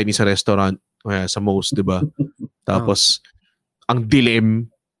ng Chinese restaurant, sa Moe's, 'di ba? Tapos ang dilim,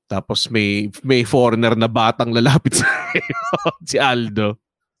 tapos may foreigner na batang lalapit sa si Aldo.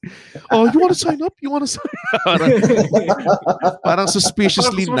 Oh, you wanna sign up? Parang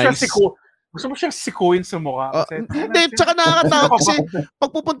suspiciously nice. Gusto mo siyang sikuin sa mukha. Hindi, tsaka nakakatawa kasi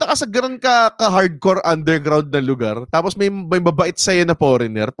pag pupunta ka sa ganun ka-hardcore underground na lugar, tapos may mabait sa'yo na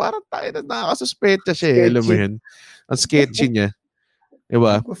foreigner, parang tayo na nakakasuspecha siya. Alam mo yun? Ang sketchy niya.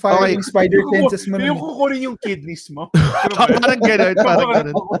 Diba? Okay. Yung spider senses mo. Yung kukunin yung kidneys mo. Parang ganun.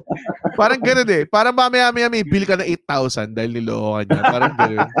 Parang ganun eh. Parang mamaya may bill ka na 8,000 dahil niloko ka niya. Parang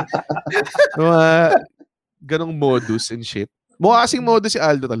ganun. Ganong modus and shit. Mukha kasing modus si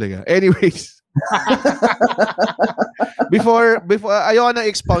Aldo talaga. Anyways. before ayoko na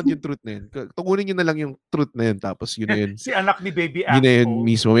expound yung truth na yun. Tukunin nyo na lang yung truth na yun. Tapos yun na yun. Si anak ni Baby Apple. Yun na yun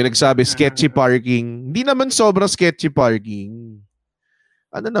mismo. May nagsabi, sketchy parking. Hindi naman sobrang sketchy parking.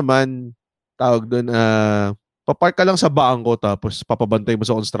 Ano naman, tawag doon, papark ka lang sa bangko tapos papabantay mo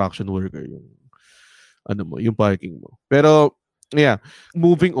sa construction worker yung parking mo. Pero, yeah,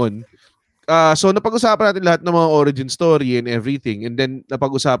 moving on. So, napag-usapan natin lahat ng mga origin story and everything. And then,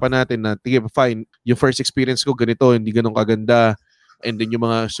 napag-usapan natin na, fine, yung first experience ko ganito, hindi ganun kaganda. And then, yung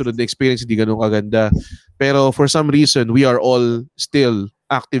mga sunod na experience, hindi ganun kaganda. Pero, for some reason, we are all still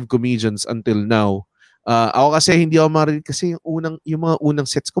active comedians until now. Ako kasi hindi ako marinig kasi yung mga unang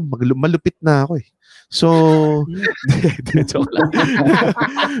sets ko malupit na ako eh. So joke lang.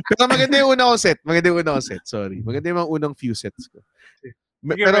 Pero maganda yung unang set. Sorry. Maganda yung mga unang few sets ko.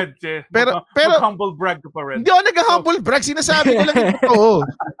 Pero humble brag ka pa rin. Hindi ako nag-humble brag, sinasabi ko lang yung totoo.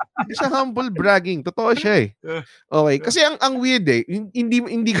 Hindi siya humble bragging, totoo siya eh. Okay, kasi ang weird eh,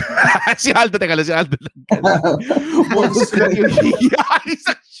 hindi si Aldo lang. Monster lang yung hiyay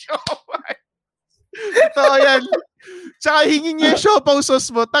sa show. Totoo yan. Tsaka hingin niya yung siopaw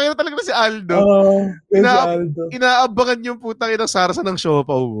sauce mo. Tangina talaga na si Aldo. Inaabangan yung putang inang sarasa ng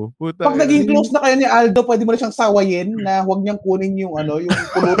siopaw mo. Pag naging close na kayo ni Aldo, pwede mo na siyang sawayin na huwag niyang kunin yung yung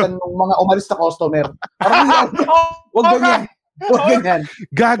pulutan ng mga umalis na customer. Parang ni Aldo, huwag ganyan.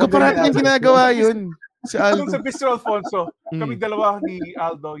 Gago pa rin yung ginagawa yun. Si Aldo. Sa Bistro Alfonso, kami dalawa ni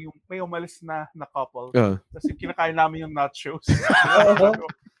Aldo, yung may umalis na couple. Tapos kinakain namin yung nachos.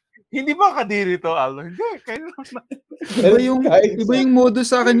 Hindi ba kadiri to, Aldo? Hindi, kayo naman. Iba yung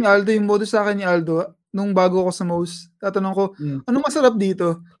modus sa akin ni Aldo. Yung modus sa akin ni Aldo, nung bago ako sa Moe's, tatanong ko, ano masarap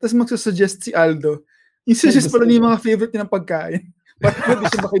dito? Tapos magsasuggest si Aldo. Yung suggest pala niya yung mga favorite niya ng pagkain. Bakit pwede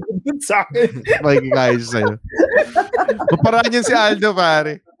siya makikipagod sa akin? Makikikain siya sa'yo. Maparaan yan si Aldo,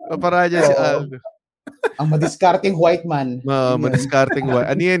 pare. Maparaan yan si Aldo. Ang madiscarding white man. Madiscarding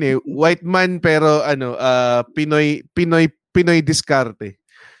white. Ano yan eh? White man pero Pinoy diskarte.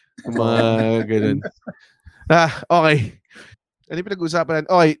 Mga ganun. Okay. Ano yung pinag-uusapan natin?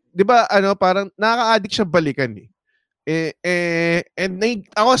 Okay, di ba, parang nakaka-addict siya balikan eh. And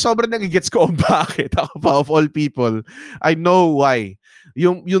ako sobrang nagigets ko kung bakit. Ako pa, of all people, I know why.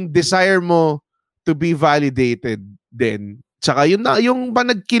 Yung desire mo to be validated din. Tsaka yung ba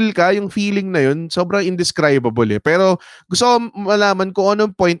nag-kill ka, yung feeling na yun, sobrang indescribable eh. Pero gusto ko malaman kung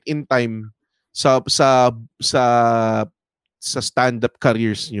anong point in time sa stand-up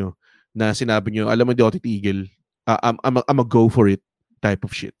careers nyo na sinabi nyo, alam mo, di ako titigil. I'm a go for it type of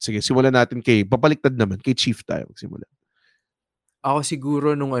shit. Sige, simulan natin papaliktad naman, kay Chief tayo magsimula. Ako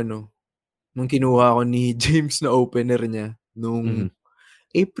siguro nung kinuha ko ni James na opener niya, nung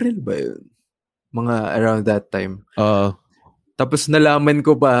April ba yun? Mga around that time. Tapos nalaman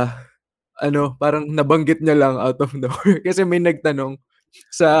ko pa, parang nabanggit niya lang out of nowhere. Kasi may nagtanong,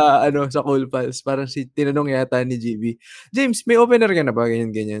 sa Cool Pals, parang tinanong yata ni GB, James, may opener ka na ba?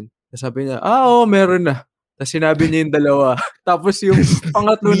 Ganyan. Sabi niya, oo, meron na. Tapos sinabi niya yung dalawa. Tapos yung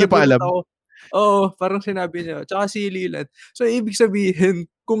pangatlo na pa alam. Oo, parang sinabi niya. Tsaka si Leland. So, ibig sabihin,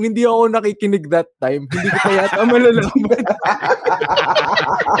 kung hindi ako nakikinig that time, hindi ko pa yata malalaman.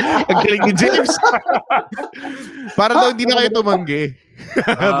 Ang galing ni James. Para daw hindi na kayo tumanggi.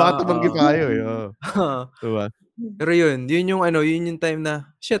 Baka tumanggi pa kayo. Diba? Pero yun yung time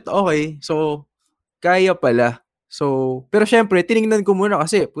na, shit, okay. So, kaya pala. So, pero syempre, tiningnan ko muna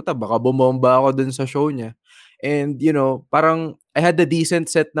kasi, puta, baka bumomba ako dun sa show niya. And, parang, I had a decent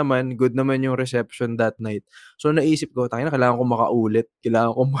set naman. Good naman yung reception that night. So, naisip ko, kailangan ko makaulit.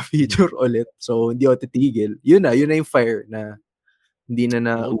 Kailangan ko ma-feature ulit. So, hindi ako titigil. Yun na yung fire na hindi na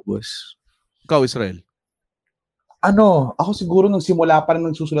naubos. Ikaw, Israel. Ako siguro nung simula pa lang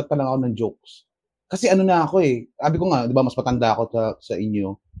nagsusulat pa lang ako ng jokes. Kasi na ako eh. Sabi ko nga, 'di ba, mas matanda ako sa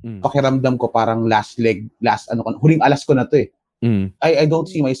inyo. Pakiramdam ko parang huling alas ko na 'to eh. I don't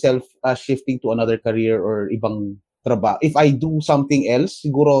see myself shifting to another career or ibang trabaho. If I do something else,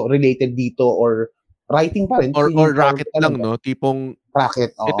 siguro related dito or writing pa rin. Or racket lang, no? Tipong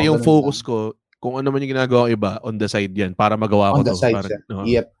racket. Ito yung focus ko. Kung ano man yung ginagawa iba, on the side yan. Para magawa ko to. On the side siya.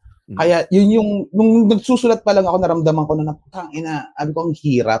 Yep. Kaya yun yung, nung nagsusulat pa lang ako, naramdaman ko na putangina, sabi ko ang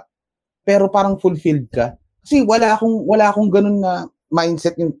hirap. Pero parang fulfilled ka. Kasi wala akong ganun na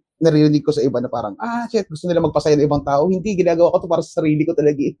mindset yung naririnig ko sa iba na parang, shit, gusto nila magpasaya ng ibang tao. Hindi, ginagawa ko to para sa sarili ko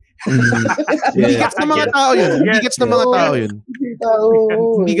talaga. Hindi gets ng mga tao yun. Hindi gets ng mga tao yun.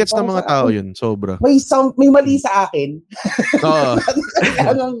 Hindi gets ng mga tao yun. Sobra. May mali sa akin. Oo.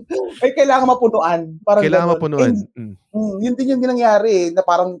 Ay, kailangan mapunuan. Kailangan mapunuan. Yun din yung nangyari. Na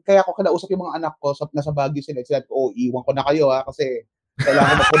parang, kaya ko kinausap yung mga anak ko, nasa Baguio sila. Sila ko, iwan ko na kayo kasi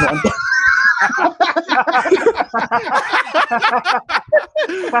kailangan mapunuan to.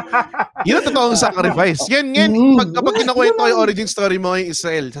 Yun ang totoong sacrifice. Yan. Kapag kinakwento ko yung origin story mo yung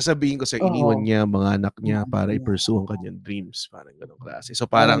Israel, sasabihin ko sa'yo, iniwan niya mga anak niya para i-pursue ang kanyang dreams. Parang ganong klase. So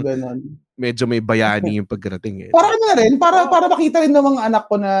parang medyo may bayani yung pagdating eh. Para makita rin ng mga anak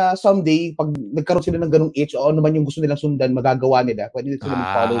ko na someday, pag nagkaroon sila ng ganong age, o ano naman yung gusto nilang sundan, magagawa nila. Pwede sila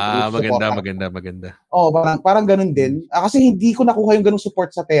mag-follow through. Maganda. Parang ganon din. Kasi hindi ko nakuha yung ganong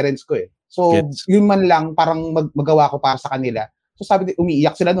support sa parents ko eh. So, yun man lang, parang magawa ko para sa kanila. So, sabi,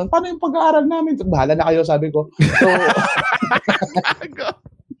 umiiyak sila noon, paano yung pag-aaral namin? So, bahala na kayo, sabi ko. So,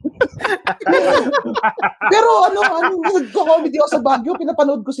 pero nagko-comedy ako sa Baguio,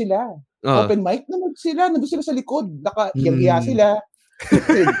 pinapanood ko sila. Open mic, nandun sila sa likod. Naka-hiya sila.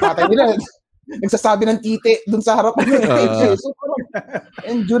 Patay nila. Nagsasabi ng tite dun sa harapan ng so,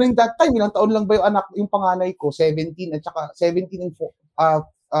 and during that time, ilang taon lang ba yung panganay ko? 17 at saka 17 and 17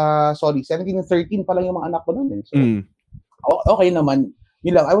 and 13 pa lang yung mga anak ko noon. So, okay naman.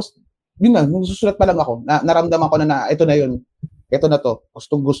 Yun lang. Nung susulat pa lang ako, naramdaman ko na ito na yun. Ito na to.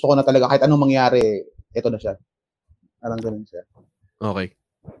 Gusto ko na talaga. Kahit anong mangyari, ito na siya. Parang ganun siya. Okay.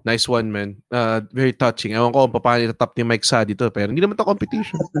 Nice one, man. Very touching. Ewan ko kung paano itatap ni Mike Sa dito, pero hindi naman to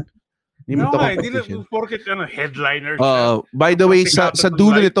competition. Hindi na porket headliner. By the way, sa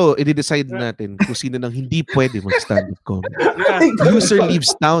dulo nito, i-decide natin kung sino nang hindi pwede mag-stand-up comedy. User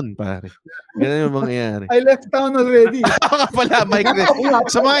leaves town, pare. Ganun yung mangyayari. I left town already. Pala, Mike.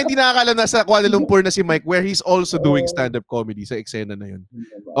 Sa mga hindi nakakala, nasa Kuala Lumpur na si Mike, where he's also doing stand-up comedy sa eksena na yun.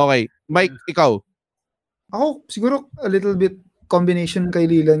 Okay. Mike, ikaw? Ako, siguro a little bit combination kay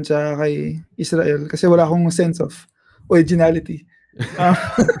Leland sa kay Israel kasi wala akong sense of originality.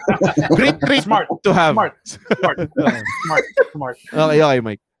 Great smart to have. Smart. Okay,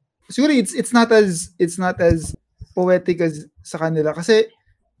 Mike. Siguro it's not as poetic as sa kanila kasi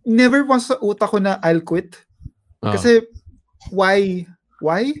never was sa utak ko na I'll quit. Kasi why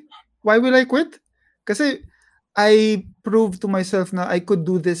will I quit? Kasi I proved to myself na I could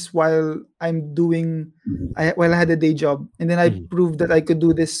do this while I had a day job, and then I proved that I could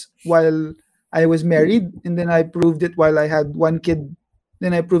do this while I was married, and then I proved it while I had one kid.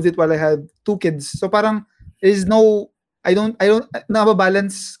 Then I proved it while I had two kids. So parang I don't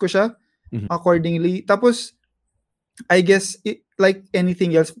nababalance ko siya accordingly. Tapos I guess like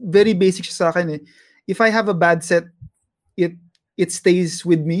anything else, very basic siya sa akin eh. If I have a bad set, it stays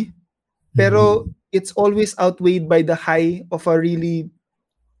with me. Pero it's always outweighed by the high of a really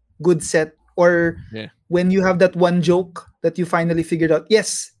good set, or when you have that one joke that you finally figured out.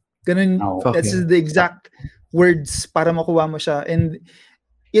 Yes. Ganun, that's the exact words para makuha mo siya. And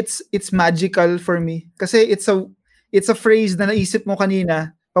it's magical for me. Kasi it's a phrase na naisip mo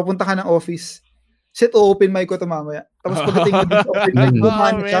kanina, papunta ka ng office. Shit, open mic ko ito mamaya. Tapos pagdating mo dito, open mic,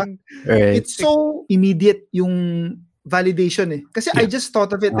 bumano siya. It's so immediate yung validation eh. Kasi I just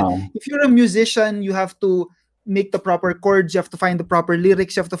thought of it. If you're a musician, you have to make the proper chords, you have to find the proper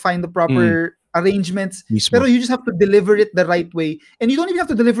lyrics, you have to find the proper arrangements. Pero you just have to deliver it the right way. And you don't even have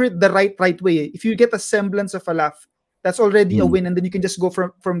to deliver it the right way. If you get a semblance of a laugh, that's already a win, and then you can just go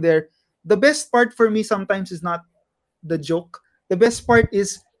from there. The best part for me sometimes is not the joke. The best part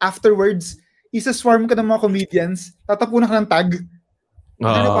is afterwards, isa-swarm ka ng mga comedians, tatapunan ka ng tag.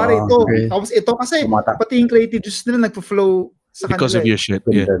 Pare ito. Okay. Tapos ito kasi pati yung creative juice nila nagpo-flow sa kanila. Because of your shit.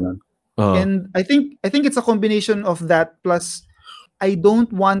 Yeah. And I think it's a combination of that plus I don't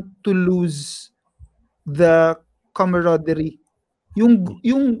want to lose the camaraderie. Yung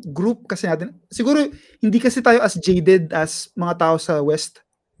group kasi natin, siguro hindi kasi tayo as jaded as mga tao sa West.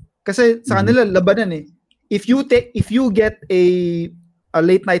 Kasi sa kanila labanan eh. If you get a a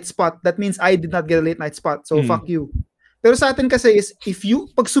late night spot, that means I did not get a late night spot. So fuck you. Pero sa atin kasi is,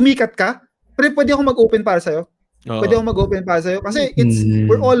 pag sumikat ka, pwede ako mag-open para sa'yo. Pwede ako mag-open para sa'yo. Kasi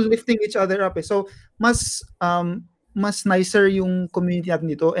we're all lifting each other up eh. So, mas nicer yung community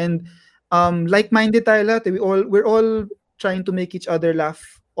natin dito. And like-minded tayo lahat eh. We're all trying to make each other laugh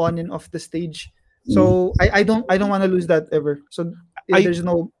on and off the stage. So, I don't want to lose that ever. So, there's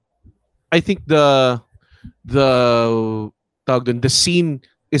no... I think the scene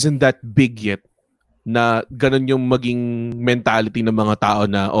isn't that big yet na ganun yung maging mentality ng mga tao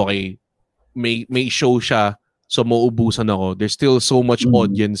na okay, may show siya so mauubusan ako. There's still so much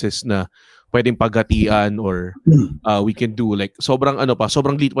audiences na pwedeng paghatian or we can do like sobrang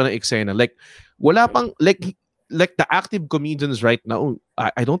liit pa ng eksena. Like wala pang like the active comedians right now,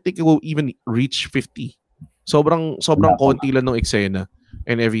 I don't think it will even reach 50. Sobrang konti lang ng eksena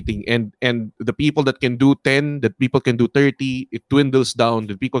and everything. And the people that can do 10, that people can do 30, it dwindles down.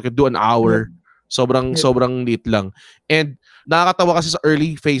 The people can do an hour. Sobrang liit lang. And nakakatawa kasi sa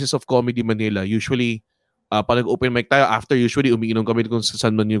early phases of Comedy Manila, usually pag nag-open mic tayo, after usually umiinom kami kung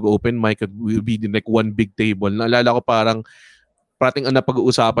saan man yung open mic, at we'll be in like one big table. Naalala ko parang parating ang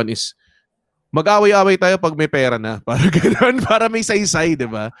napag-uusapan is mag-away-away tayo pag may pera na. Para gano'n, para may saysay,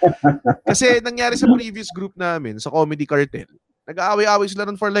 di ba? Kasi nangyari sa previous group namin, sa Comedy Cartel, nag-aaway-away sila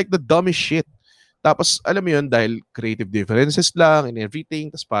rin for like the dumbest shit. Tapos, alam mo yun, dahil creative differences lang and everything,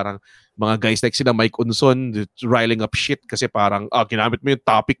 tapos parang mga guys like sila Mike Unson, riling up shit kasi parang, ginamit mo yung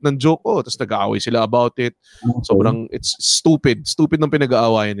topic ng joke ko, tapos nag-aaway sila about it. Sobrang, it's stupid ng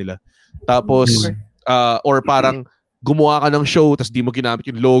pinag-aawayan nila. Tapos, or parang, gumawa ka ng show, tapos di mo ginamit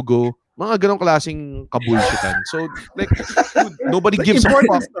yung logo. Mga ganong klaseng kabulshitan. So, like, dude, nobody gives a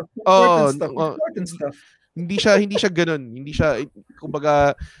fuck. Important stuff. Hindi siya ganun. Hindi siya,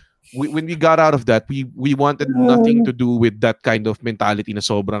 kumbaga, when we got out of that, we wanted nothing to do with that kind of mentality na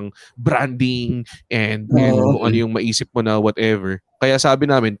sobrang branding and kung ano yung maisip mo na whatever. Kaya sabi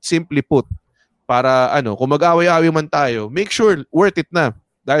namin, simply put, para kung mag-away-away man tayo, make sure worth it na.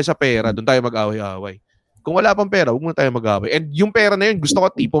 Dahil sa pera, doon tayo mag-away-away. Kung wala pang pera, huwag muna tayo mag-away. And yung pera na yun, gusto ko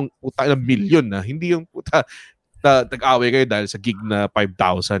tipong puta ng milyon na. Hindi yung puta tag-away kayo dahil sa gig na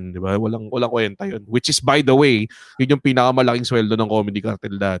 5,000, di ba? Walang kwenta yun. Which is, by the way, yun yung pinakamalaking sweldo ng Comedy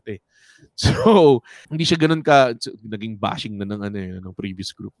Cartel dati. So, hindi siya ganun naging bashing na ng previous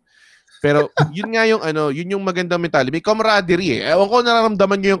group. Pero, yun nga yung yun yung magandang mentality. May camaraderie eh. Ewan ko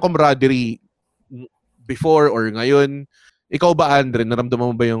nararamdaman nyo yung camaraderie before or ngayon. Ikaw ba, Andre, naramdaman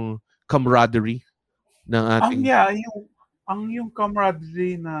mo ba yung camaraderie ng ating... Yung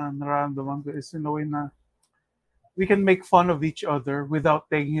camaraderie na nararamdaman ko is in a way na we can make fun of each other without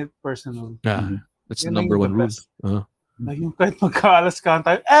taking it personally. Yeah, that's the number one rule. Yung kahit magkaalas-kahan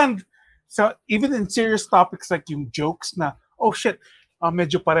tayo. And so even in serious topics like yung jokes na, oh shit,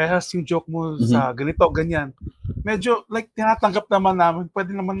 medyo parehas yung joke mo sa ganito, ganyan. Medyo like tinatanggap naman namin,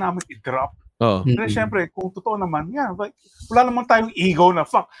 pwede naman namin i-drop. Pero syempre, kung totoo naman, like, wala naman tayong ego na,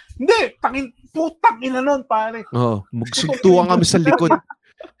 fuck. Hindi, putang ina nun, pare. Magsuntuan kami sa likod.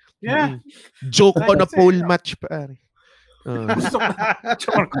 Yeah. Joke on a pole match, pare. Gusto ko.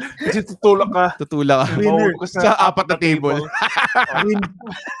 Kasi tutulak ka. Winner sa apat na table.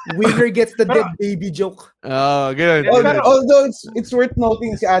 Winner gets the dead baby joke. Ganun. Although it's worth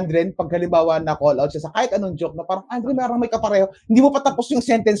noting si Andren, pag halimbawa na call out siya sa kahit anong joke na parang, Andren, parang may kapareho. Hindi mo pa tapos yung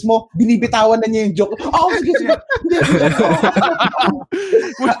sentence mo, binibitawan na niya yung joke. Sige.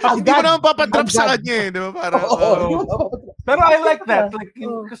 Hindi mo naman papadrop sa kanya eh. Di ba? Pero I like that. Like,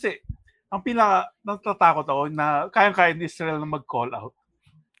 kasi, ang natatakot ako na kayang-kaya ni Israel na mag-call out.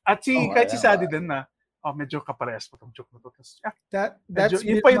 At kahit si Sadie din na, medyo kaparehas pa itong joke na ito.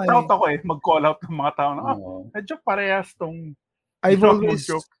 Yun pa yung thought ako eh, mag-call out ng mga tao na, medyo parehas itong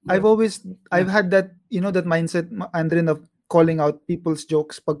joke. I've had that, that mindset, Andren, of calling out people's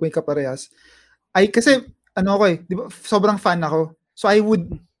jokes pag may kaparehas. Kasi, ako eh, di ba, sobrang fan ako. So I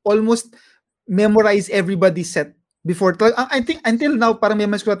would almost memorize everybody's set. Before, I think until now, parang may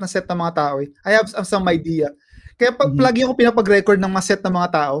mas kulat na set ng mga tao eh. I have some idea. Kaya lagi ako pinapag-record ng mga set ng mga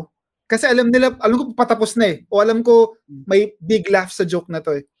tao. Kasi alam ko patapos na eh. O alam ko may big laugh sa joke na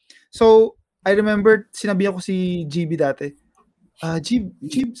to eh. So, I remember, sinabihan ko si GB dati.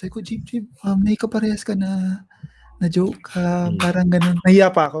 Sabi ko, Jib, may kaparehas ka na joke. Parang ganun.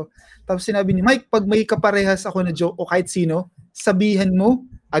 Nahiya pa ako. Tapos sinabi ni Mike, pag may kaparehas ako na joke o kahit sino, sabihan mo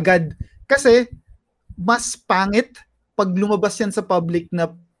agad. Kasi, mas pangit pag lumabas yan sa public na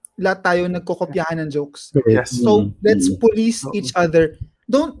lahat tayo nagkokopyahan ng jokes. Yes. So, let's police each other.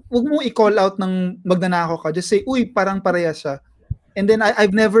 Wag mo i-call out ng magnanakaw ka. Just say, uy, parang parehas siya. And then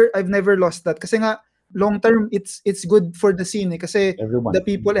I've never lost that. Kasi nga, long term, it's good for the scene kasi Everyone. the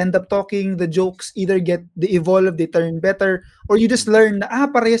people end up talking, the jokes either they evolve, they turn better, or you just learn na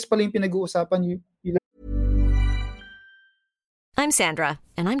parehas pala yung pinag-uusapan. You I'm Sandra,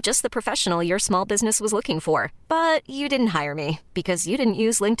 and I'm just the professional your small business was looking for. But you didn't hire me because you didn't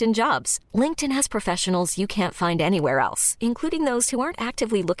use LinkedIn Jobs. LinkedIn has professionals you can't find anywhere else, including those who aren't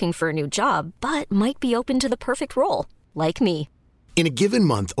actively looking for a new job, but might be open to the perfect role, like me. In a given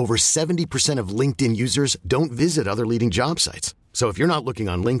month, over 70% of LinkedIn users don't visit other leading job sites. So if you're not looking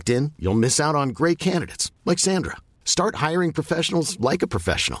on LinkedIn, you'll miss out on great candidates like Sandra. Start hiring professionals like a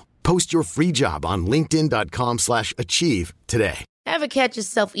professional. Post your free job on linkedin.com/achieve today. Ever catch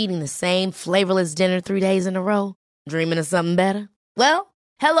yourself eating the same flavorless dinner 3 days in a row? Dreaming of something better? Well,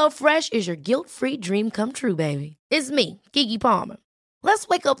 HelloFresh is your guilt-free dream come true, baby. It's me, Keke Palmer. Let's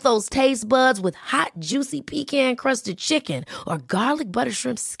wake up those taste buds with hot, juicy pecan-crusted chicken or garlic butter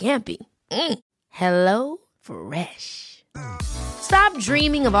shrimp scampi. Hello Fresh. Stop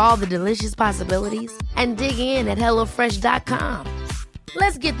dreaming of all the delicious possibilities and dig in at HelloFresh.com.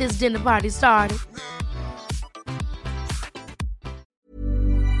 Let's get this dinner party started.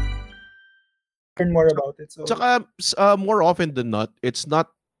 learn more about it. So Tsaka, more often than not, it's not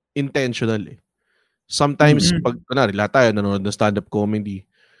intentional eh. Sometimes, pag lahat tayo nanonood ng stand-up comedy,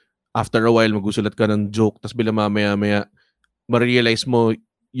 after a while, magusulat ka ng joke, tapos bila mamaya-maya, ma-realize mo,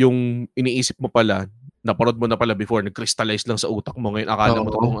 yung iniisip mo pala, naparod mo na pala before, nag-crystallize lang sa utak mo, ngayon akala mo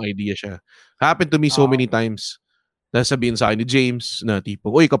totoong idea siya. Happened to me so many times. Nasabihin sa akin ni James, na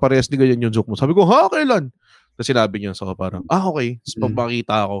tipo, uy, kaparehas di ganyan yung joke mo. Sabi ko, kailan? Tapos sinabi niya, so parang, okay. Tapos pag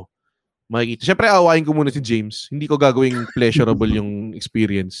makita ako, makikita. Siyempre, awayin ko muna si James. Hindi ko gagawing pleasurable yung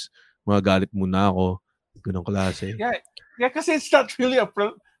experience. Magalit muna ako. Ganong klase. Yeah, kasi it's not really a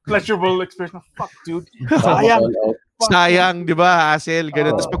pleasurable experience. Fuck, dude. Sayang, di ba, Hassel?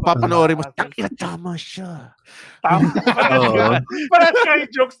 Ganun. Tapos pagpapanoorin mo, tama siya. Tama. Parang kayo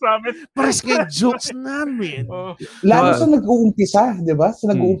jokes namin. Parang kayo jokes namin. Lalo sa nag-uumpisa, di ba? Sa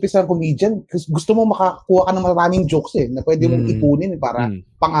nag-uumpisa ng comedian, gusto mo makakakuha ka ng maraming jokes na pwede mong ipunin para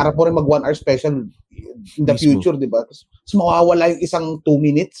pangarap mo rin mag 1 hour special in the future, di ba? Tapos mawawala yung isang 2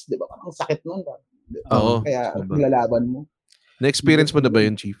 minutes, di ba? Parang sakit nun. Kaya nilalaban mo. Na-experience mo na ba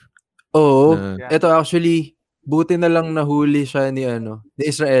yun, Chief? Oo. Ito actually, buti na lang nahuli siya ni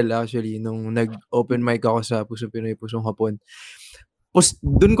Israel actually nung nag-open mic ako sa Pusong Pinoy Pusong Hapon.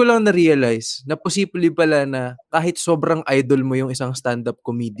 Doon ko lang na-realize na posible pala na kahit sobrang idol mo yung isang stand-up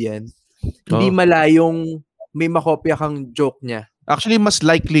comedian, hindi malayong may makopya kang joke niya. Actually, mas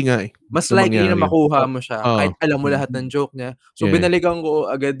likely nga eh. Mas likely na makuha mo siya kahit alam mo lahat ng joke niya. So, binalikan ko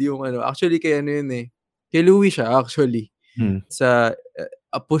agad yung actually kay kay Louie siya actually. Sa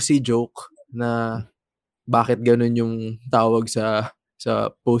pussy joke na bakit ganun yung tawag sa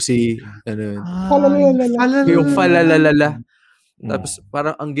pussy yung falalalala. Tapos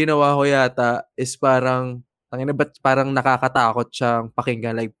parang ang ginawa ko yata is parang ba't parang nakakatakot siyang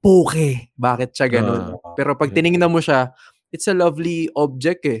pakinggan like puke, bakit siya ganun. Pero pag tiningnan mo siya, it's a lovely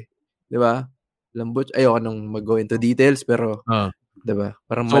object di ba? Lambot, ayoko nang mag-go into details pero di ba?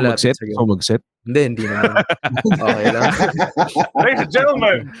 Parang malapit sa ganun. Mag-set? Hindi naman. Okay lang. Ladies and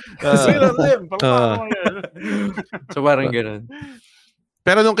gentlemen, so parang ganun.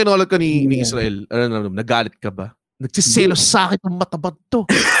 Pero nung kinulot ko ni Israel, nagalit ka ba? Nagsiselos sa akin ng matabad to.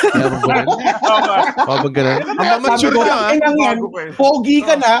 Kapag ganun. Ang mature ka pogi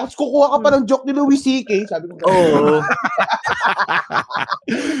ka na, kukuha ka pa ng joke ni Louis C.K. Sabi ko,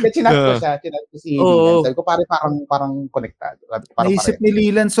 chinat ko siya, si Lilan. Sabi ko, parang konektado. Naisip ni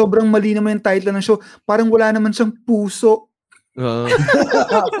Lilan, sobrang mali naman yung title ng show. Parang wala naman siyang puso.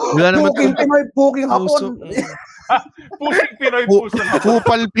 Wala naman Puking hapon. Pusing Pinoy pusong hapon.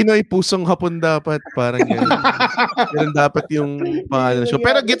 Kupal Pinoy pusong hapon dapat. Parang yan. Yan dapat yung pangalan show.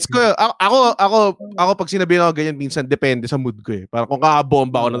 Pero gets ko, ako pag sinabihin ako ganyan, minsan depende sa mood ko eh. Parang kung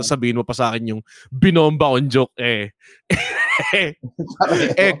kakabomba ako na sabihin mo pa sa akin yung binomba kong joke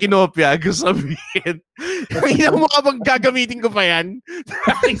kinopya, gusto sabihin. Hindi mo kapag gagamitin ko pa yan.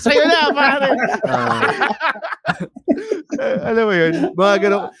 Sa'yo na, pare. Alam mo yun? Mga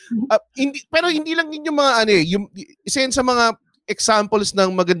gano'n. Pero hindi lang yun yung mga isa yun sa mga examples ng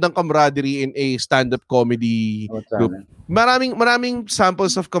magandang camaraderie in a stand-up comedy group. Maraming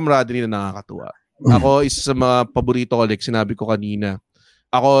samples of camaraderie na nakakatuwa. Ako, isa sa mga paborito ko, like sinabi ko kanina,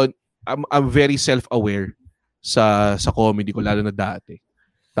 I'm very self-aware sa comedy ko, lalo na dati.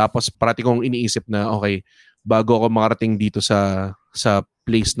 Tapos parati kong iniisip na, okay, bago ako makarating dito sa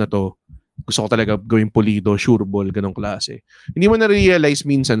place na to, gusto ko talaga gawing pulido, sure ball, ganong klase. Hindi mo na-realize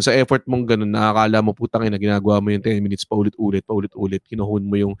minsan sa effort mong ganun, nakakala mo putang ina, ginagawa mo yung 10 minutes paulit-ulit, kinuhun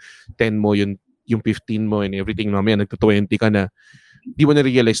mo yung 10 mo, yung yung 15 mo and everything, mamaya nagto-20 ka na, di mo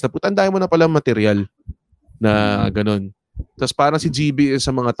na-realize na puta, andahin mo na pala material na ganun. Tapos parang si GB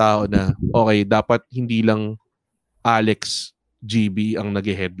sa mga tao na, okay, dapat hindi lang Alex, GB ang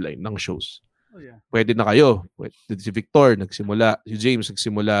nag-headline ng shows. Oh, yeah. Pwede na kayo. Si Victor nagsimula, si James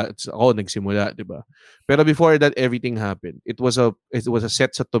nagsimula, ako nagsimula, di ba? Pero before that everything happened, it was a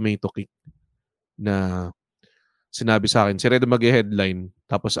set sa Tomato Kick na sinabi sa akin, si Red mag-headline,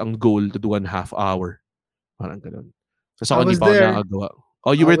 tapos ang goal to do 1.5 hour. Parang ganun. Tapos ako hindi pa ako nakagawa.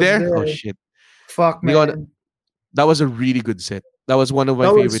 Oh, you were there? Oh, shit. Fuck, man. That was a really good set. That was one of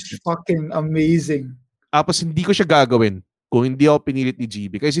my favorite sets. That was fucking amazing. Tapos hindi ko siya gagawin kung hindi ako pinilit ni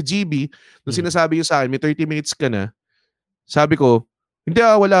GB. Kasi si GB, nung sinasabi niya sa akin, may 30 minutes ka na, sabi ko, hindi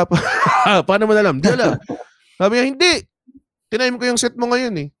wala pa. Paano mo alam? Hindi alam. Sabi niya, hindi. Tinime ko yung set mo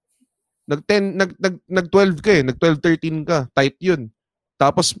ngayon eh. Nag-12 ka eh. Nag-12-13 ka. Tight yun.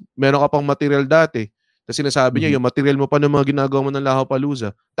 Tapos, meron ka pang material dati. Tapos sinasabi niya, yung material mo pa ng mga ginagawa mo ng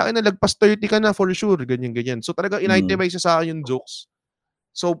Lahapalooza. Takin na, lagpas 30 ka na for sure. Ganyan. So talaga, in-itemize sa akin yung jokes.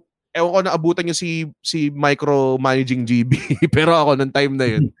 So, ewan ko na abutan niyo si micro-managing GB. Pero ako, nung time na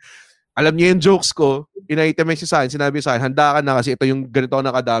yun, alam niya yung jokes ko, in-itemize sa akin, sinabi sa akin, handa ka na kasi ito yung ganito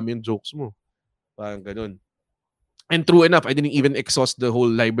nakadami yung jokes mo. Parang ganun. And true enough, I didn't even exhaust the whole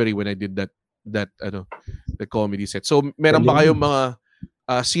library when I did the comedy set. So, meron ba kayong mga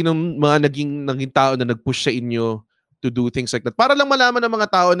sinong mga naging tao na nag-push sa inyo to do things like that? Para lang malaman ng mga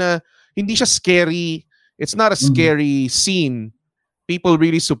tao na hindi siya scary. It's not a scary scene. People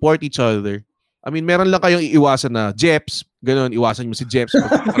really support each other. I mean, meron lang kayong iiwasan na Jeps, ganun, iwasan mo si Jeps.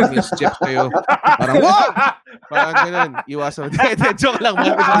 Parang yung si Jeps kayo, parang, wow! Parang ganun, iwasan mo. Joke lang,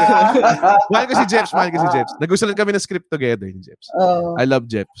 mahal ko si Jeps. Nagusulat kami ng script together ni Jeps. I love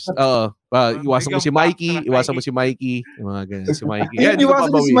Jeps. Iwasan mo si Mikey, yung mga ganun, si Mikey. Iwasan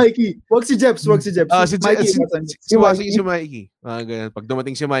mo si Mikey. Wag si Jeps. Iwasan si Mikey. Mga ganun. Pag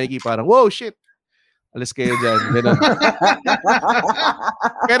dumating si Mikey, parang, wow, shit. Alas kayo dyan. Ganun.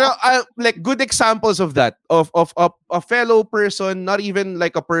 Pero like good examples of that, of a fellow person, not even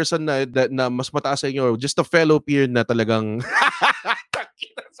like a person na mas mataas sa inyo, just a fellow peer na talagang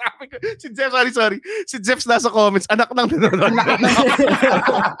sabi ko, si Jeff, sorry. Si Jeff nasa comments, anak ng nanonood.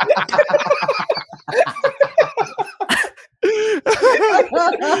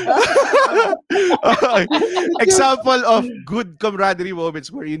 Example of good camaraderie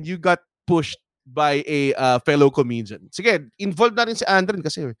moments wherein you got pushed by a fellow comedian. Sige, involved na rin si Andren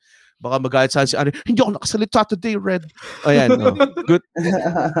kasi baka magalit sa si Andren. Hindi ako nakasalita today, Red. Ayan, no. Good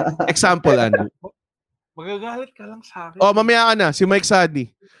example, Andrew. Magagalit ka lang sa akin. Oh, mamaya ka na. Si Mike Sadi.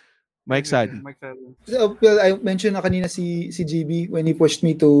 So, well, I mentioned na kanina si GB when he pushed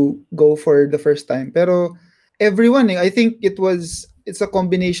me to go for the first time. Pero everyone, I think it's a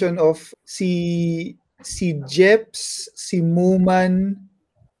combination of si Jeps, si Muman,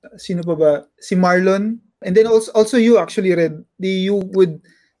 sino pa ba? Si Marlon. And then also you actually, Red. You would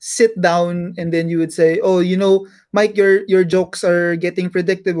sit down and then you would say, oh, Mike, your jokes are getting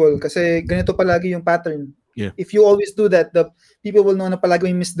predictable kasi ganito palagi yung pattern. Yeah. If you always do that, the people will know na palagi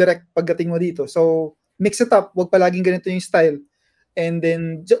may misdirect pagdating mo dito. So, mix it up. Wag palaging ganito yung style. And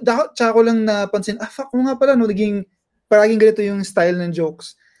then, tsaka ko lang napansin, fuck mo nga pala, naging palaging ganito yung style ng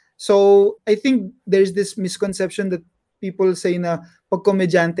jokes. So, I think there's this misconception that people say na pag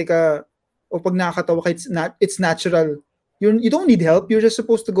komedyante ka o pag nakakatawa ka, it's natural. You don't need help. You're just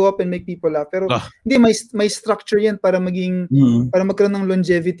supposed to go up and make people laugh. Pero hindi, may structure yan para para magkaroon ng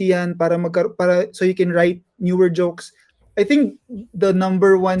longevity yan, para so you can write newer jokes. I think the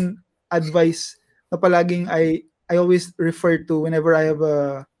number one advice na palaging I always refer to whenever I have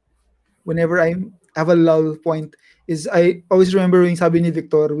a lull point is I always remember yung sabi ni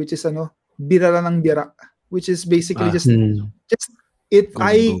Victor, which is bira lang ng bira, which is basically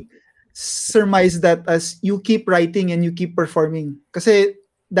I surmise that as you keep writing and you keep performing. Kasi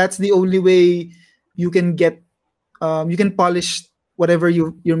that's the only way you can get, you can polish whatever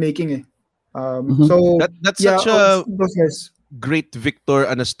you're making. So that's such a great Victor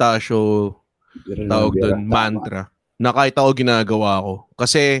Anastasio tawag doon, mantra na kahit ako ginagawa ko.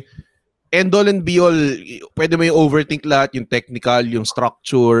 Kasi end all and be all, pwede mo yung overthink lahat, yung technical, yung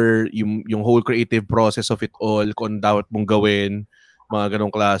structure, yung whole creative process of it all, kung dapat mong gawin, mga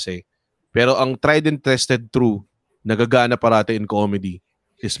ganong klase. Pero ang tried and tested true, nagagana parati in comedy,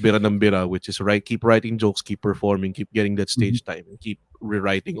 is bira ng bira, which is keep writing jokes, keep performing, keep getting that stage time, and keep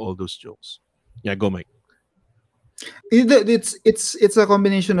rewriting all those jokes. Yeah, go Mike. It's a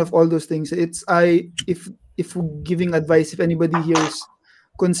combination of all those things. If giving advice, if anybody here is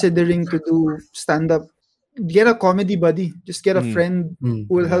considering to do stand-up, get a comedy buddy. Just get a friend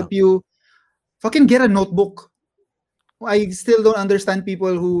who will help you fucking get a notebook. I still don't understand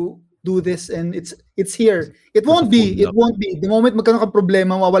people who do this, and it's here. It won't be. The moment magkaroon ka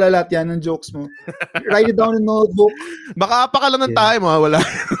problema, mawala lahat yan ng jokes mo. Write it down in notebook. Baka pa ka lang ng tayo, mawala.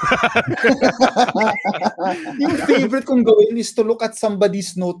 Yung favorite kong gawin is to look at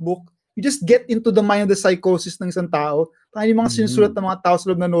somebody's notebook. You just get into the mind of the psychosis ng isang tao. Parang yung mga sinusulat ng mga tao sa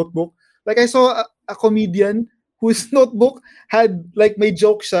loob na notebook. Like I saw a comedian whose notebook had like may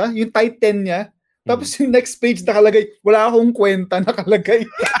joke siya, yung tight 10 niya. Tapos yung next page nakalagay, wala akong kwenta, nakalagay.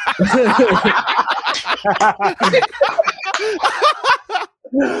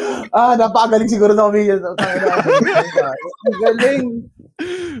 Napakagaling siguro na comedian. Galing.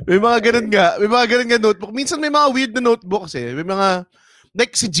 May mga ganun nga notebook. Minsan may mga weird na notebook kasi. May mga,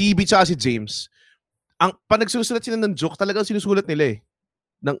 like si GB tsaka si James. Pag nagsusulat sila ng joke, talagang sinusulat nila eh.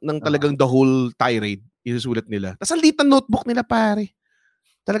 Ng talagang the whole tirade, isusulat nila. Tapos ang liit ng notebook nila, pare.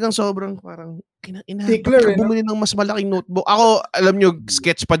 Talagang sobrang parang bumili ng mas malaking notebook. Ako, alam nyo,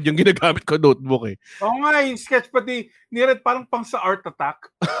 sketchpad yung ginagamit ko notebook eh. Oo nga, yung sketchpad ni-read parang pang sa Art Attack.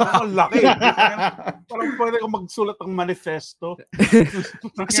 Ang laki. Parang pwede ko magsulat ng manifesto.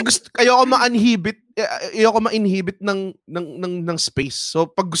 Kasi ayoko ma-inhibit ng space. So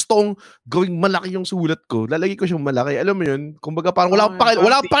pag gusto kong gawing malaki yung sulat ko, lalagay ko siyang malaki. Alam mo yun? Kumbaga parang wala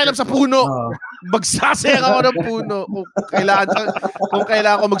akong pakialam sa puno. Magsasayang ako ng puno. Kung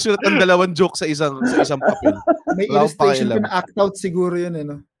kailangan ko magsulat ng 2 joke sa isang papel. May illustration ko na act out siguro yun,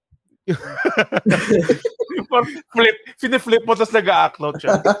 no? Flip mo tapos nag-act out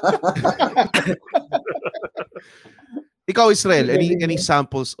siya. Ikaw, Israel, any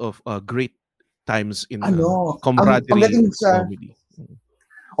samples of great times in camaraderie comedy?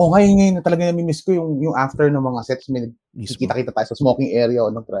 Ngayon na talaga nami-miss ko yung after ng mga sets, may kita tayo sa smoking area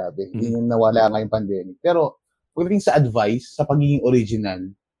grabe. Yung nawala nga yung pandemic. Pero pagdating sa advice, sa pagiging original,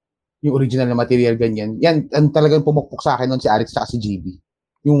 yung original na material ganyan, yan ang talagang pumukpok sa akin noon si Alex at si GB.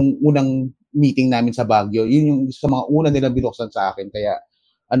 Yung unang meeting namin sa Baguio, yun yung sa mga una nilang binuksan sa akin. Kaya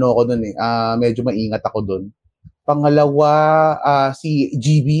ako doon medyo maingat ako doon. Pangalawa, si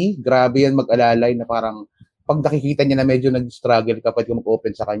GB, grabe yan mag-alalay na parang pag nakikita niya na medyo nag-struggle kapag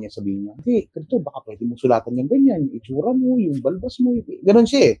mag-open sa kanya, sabihin niya, hey, ito, baka pwede mong sulatan yung ganyan, yung itsura mo, yung balbas mo, ganun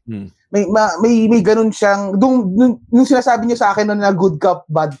siya eh. May ganun siyang, nung sinasabi niya sa akin na good cop,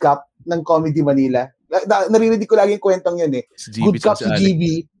 bad cop ng Comedy Manila, naririnig ko lagi yung kwentong yun eh. Good cop si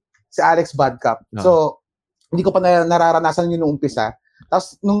GB, si Alex bad cop. So, hindi ko pa nararanasan yun nung umpisa.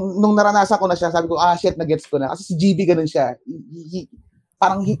 Tapos, nung naranasan ko na siya, sabi ko, shit, na-gets ko na. Kasi si GB ganun siya.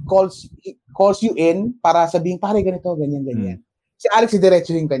 Parang he calls you in para sabihin, pare, ganito, ganyan. Si Alex,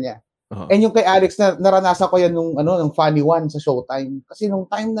 diretsuhin ka niya. And yung kay Alex, naranasan ko yan nung Funny One sa Showtime. Kasi nung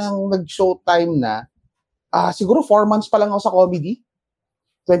time na nag-Showtime na, siguro 4 months pa lang ako sa comedy.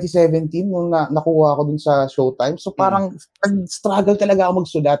 2017, nung nakuha ako dun sa Showtime. So parang struggle talaga ako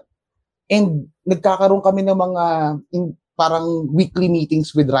magsulat. And nagkakaroon kami ng mga parang weekly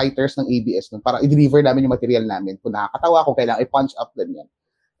meetings with writers ng ABS nun para i-deliver namin yung material namin. Kung nakakatawa, kung kailangan i-punch up, ganyan.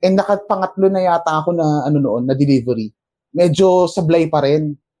 And nakapangatlo na yata ako na na delivery. Medyo sablay pa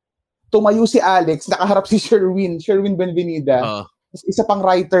rin. Tumayo si Alex, nakaharap si Sherwin Benvenida. Isa pang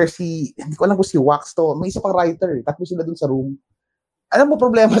writer, hindi ko alam kung si Wax to, may isa pang writer. Tatlo sila dun sa room. Alam mo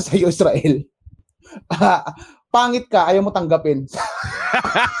problema sa iyo, Israel? Pangit ka, ayaw mo tanggapin.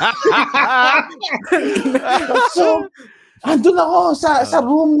 So, andun ako sa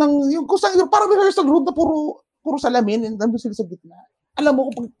room ng yung parang rehearsal room na puro salamin, and andun sila sa gitna. Alam mo,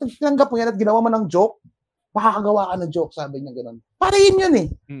 kung tinanggap mo yan at ginawa mo ng joke, makakagawa ka ng joke, sabi niya gano'n. Para yun eh.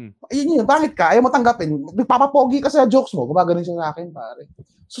 Yun, pangit ka, ayaw mo tanggapin. Nagpapapogi ka sa jokes mo, gumagano'n siya sa akin, pare.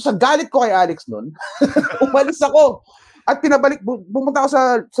 So sa galit ko kay Alex noon, umalis ako. At bumunta ako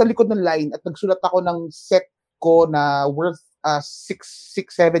sa likod ng line at nagsulat ako ng set ko na worth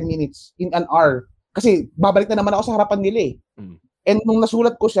 6-7 minutes in an hour. Kasi babalik na naman ako sa harapan nila eh. And nung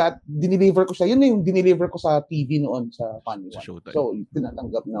nasulat ko siya, dineliver ko siya, yun na yung dineliver ko sa TV noon sa Funny One. So,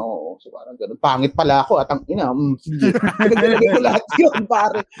 tinatanggap na ako. So, parang ganun. Pangit pala ako at sige. Naglalagay ko lahat yun,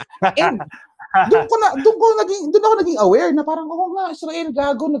 pare. And doon ako naging aware na parang, nga, Israel,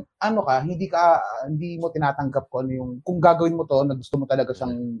 gago, hindi mo tinatanggap ko kung gagawin mo to, na gusto mo talaga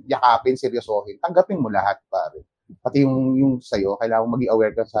siyang yakapin, seryosohin, tanggapin mo lahat, pare. Pati yung sa'yo, kailangan maging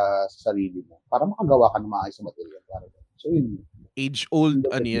aware ka sa sarili mo para makagawa ka ng maayos na material. So, yun.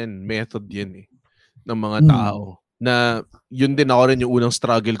 Age-old, method yan eh, ng mga tao. Na yun din ako rin yung unang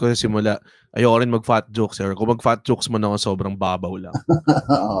struggle ko sa simula. Ayoko rin mag-fat jokes. Or kung mag-fat jokes man ako, sobrang babaw lang.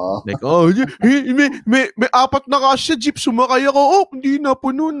 Like, may 4 na kasya, jeep, sumakay ako. Hindi na,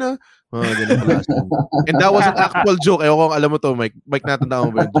 puno na. Ganun klase. And that was an actual joke. Ewan ko kung alam mo to, Mike. Mike, natandaan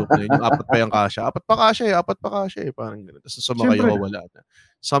mo ba yung joke na yun? Yung apat pa kasha eh. Parang gano'n. Tapos sumakay ako, wala na.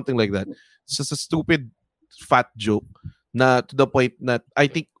 Something like that. It's just a stupid, fat joke na to the point na I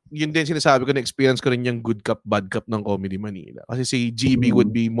think yun din sinasabi ko na experience ko rin yung good cup, bad cup ng Comedy Manila. Kasi si GB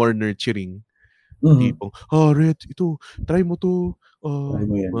would be more nurturing. Tipong, Red, ito, try mo to.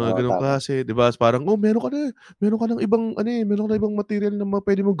 Mga ganun klase, 'di ba? Parang, meron ka ng ibang material na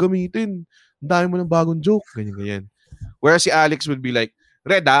pwede mong gamitin. Ang dami mo ng bagong joke, ganyan. Whereas si Alex would be like,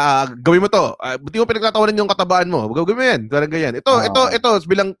 Red, gawin mo to. Buti mo pinagtatawanan yung katabaan mo. Gawin mo yan. Parang ganyan. Ito,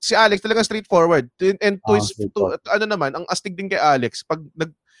 bilang si Alex talagang straightforward. And ano naman, ang astig din kay Alex, pag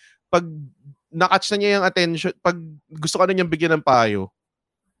nakatch na niya yung attention, pag gusto ka na niyang bigyan ng payo,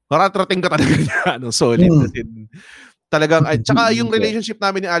 maratrating ka talaga niya, solid. Talagang, tsaka yung relationship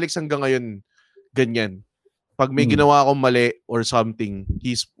namin ni Alex hanggang ngayon, ganyan. Pag may ginawa akong mali or something,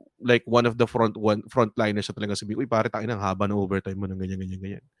 he's like one of the frontliners na talaga sabi, uy, pare, tayo ng haba ng overtime mo ng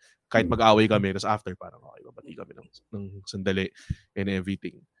ganyan. Kahit mag-away kami, tapos after, parang, okay, mabati kami ng sandali and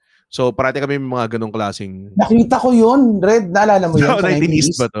everything. So, parati kami mga ganong klaseng... Nakita ko yun, Red. Naalala mo yun? So,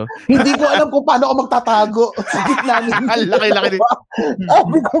 19 ba to? Hindi ko alam kung paano ako magtatago sa gitna nila. Laki-laki din.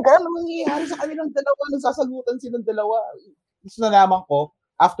 Sabi ko, ano mangyayari sa kanilang dalawa? Nagsasagutan silang dalawa. Gusto na naman ko,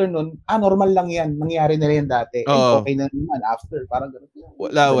 after nun, normal lang yan. Nangyari na yan dati. Okay na naman after. Parang gano'n.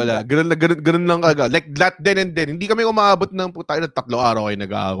 Wala. Ganun lang kaga. Like, that then and then. Hindi kami umabot ng 3 araw kayo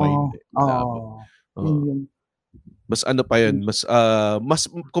nag-aaway. Mas ano pa yun, mas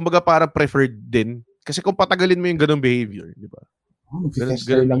kumbaga parang preferred din. Kasi kung patagalin mo yung ganung behavior, di ba?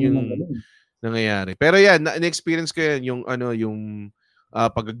 Ganun yung nangyayari. Pero yan, na-experience ko yan, yung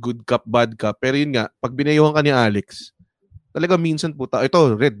pag good cup, bad cup. Pero yun nga, pag binayuhan ka ni Alex, talaga minsan puta, ito,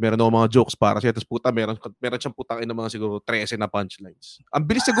 Red, meron ako mga jokes para siya. Tapos puta, meron siyang putang ina mga siguro 13 na punchlines. Ang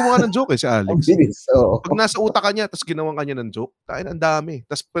bilis niya gumawa ng joke si Alex. Ang bilis, Pag nasa utak ka niya, tapos ginawan ka niya ng joke, ang dami.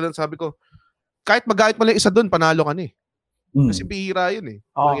 Tapos sabi ko, kahit magagait mo lang isa doon, panalo ka na eh. Kasi bihira yun eh.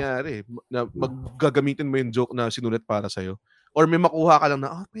 Nangyari. Na maggagamitin mo yung joke na sinulat para sa'yo. Or may makuha ka lang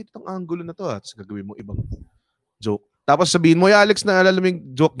na, pwede itong angulo na to. Tapos gagawin mo ibang joke. Tapos sabihin mo, Alex, naalala mo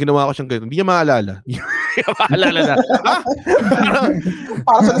yung joke, ginawa ko siyang ganito. Hindi niya maalala. Hindi niya maalala na.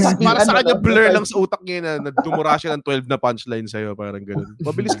 Para sa kanya, blur lang sa utak niya na dumura siya ng 12 na punchline sa'yo. Parang gano'n.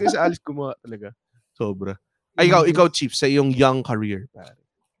 Mabilis kayo sa Alex gumawa talaga. Sobra. Ikaw, Chief, sa iyong young career.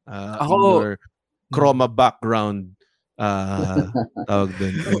 Ako, Chroma background, tawag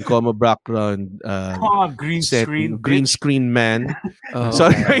din. Chroma background, green screen man.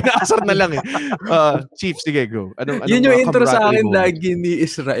 Sorry, inaasar na lang eh. Chief, sige, go. Yun yung intro sa akin lagi ni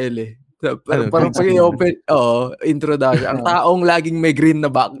Israel eh. Parang pag i-open, introduction. Ang taong laging may green na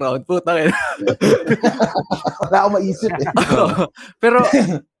background. Puta ka. Wala akong maisip eh. Pero,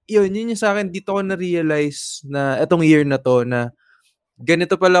 yun yung sa akin, dito ko na-realize na etong year na to na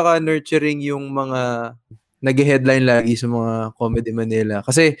ganito pala ka-nurturing yung mga nag-headline lagi sa mga Comedy Manila.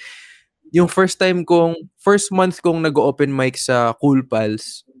 Kasi yung first month kong nag-open mic sa Cool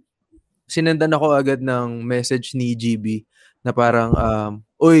Pals, sinendan ako agad ng message ni GB na parang,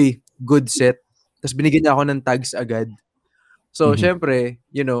 uy, good set. Tapos binigyan niya ako ng tags agad. So, syempre,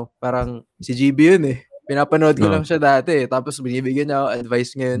 parang si GB yun eh. Pinapanood ko lang siya dati. Tapos binibigyan niya ako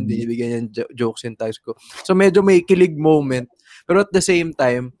advice ngayon, binibigyan niya jokes and tags ko. So, medyo may kilig moment. Pero at the same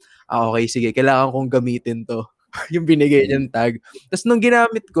time, okay, sige, kailangan kong gamitin to. Yung binigay niyang tag. Tapos nung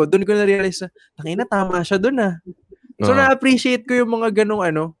ginamit ko, doon ko na-realize na, tangina, tama siya doon ah. So na-appreciate ko yung mga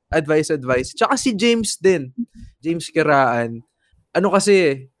ganong advice. Tsaka si James din. James Kiraan.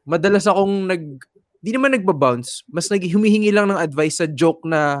 Kasi, madalas akong di naman nagbabounce. Mas humihingi lang ng advice sa joke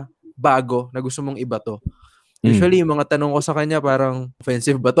na bago, na gusto mong iba to. Usually, yung mga tanong ko sa kanya, parang,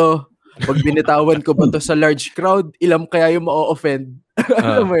 offensive ba to? Pag binitawan ko ba to sa large crowd, ilang kaya yung ma-offend?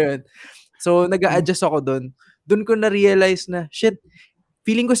 Alam mo yun? So, nag-a-adjust ako doon. Doon ko na-realize na, shit,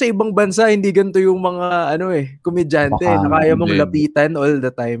 feeling ko sa ibang bansa, hindi ganito yung mga, komedyante na kaya mong lapitan all the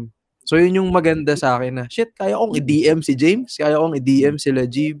time. So, yun yung maganda sa akin na, shit, kaya kong i-DM si James, kaya kong i-DM sila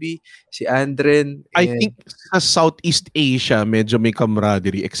GB, si Andren. I think sa Southeast Asia, medyo may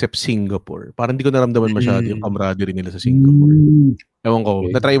camaraderie except Singapore. Parang hindi ko naramdaman masyado yung camaraderie nila sa Singapore. Ewan ko.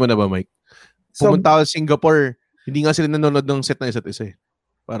 Okay. Na-try mo na ba, Mike? Pumunta ako sa Singapore, hindi nga sila nanonood ng set na isa't isa eh.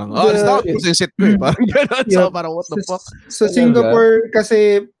 Parang, stop! Ito yung set ko eh. Parang gano'n. So, parang what the fuck? Sa Singapore,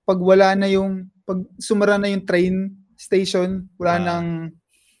 kasi pag sumara na yung train station, wala nang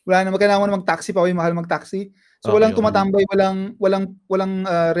magkailangan mo mag-taxi pa, mahal mag-taxi. So walang tumatambay, walang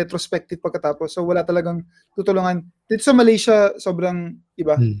retrospective pagkatapos. So wala talagang tutulungan. Dito sa Malaysia, sobrang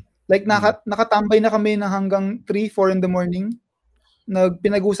iba. Like nakatambay na kami na hanggang 3-4 in the morning.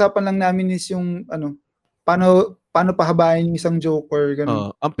 pinag-usapan lang namin is yung paano pahabain yung isang joke or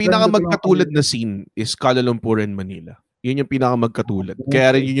ganun. Ang pinakamagkatulad na scene is Kuala Lumpur and Manila. Yun yung pinakamagkatulad.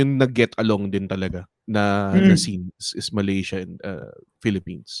 Kaya rin yun yung nag-get along din talaga na scene is Malaysia and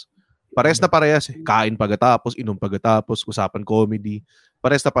Philippines. Parehas na parehas eh. Kain pagkatapos, inom pagkatapos, usapan comedy.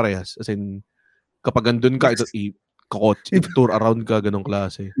 Parehas na parehas. As in, kapag andun ka, tour around ka, ganong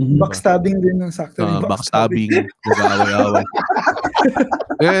klase. Backstabbing din yung sakto. Backstabbing, nag-away-away.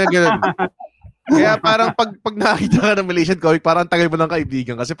 Ganun. Kaya parang pag nakita ka ng Malaysian comic, parang tagal mo ng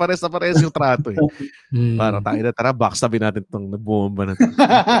kaibigan kasi parehas na parehas yung trato eh. Parang tayo na, tara, backstabin natin itong nagbumamba na ito.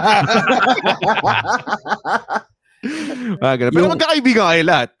 Pero magkakaibigan kayo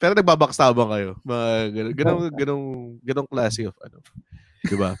lahat. Pero nagbabackstabang kayo. Ganong klase of ano.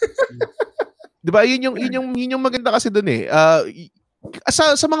 Diba? Diba? Yun yung maganda kasi dun eh.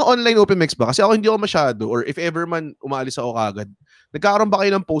 Sa mga online open mics ba? Kasi ako hindi ako masyado, or if ever man umaalis ako kagad, nagkakaroon ba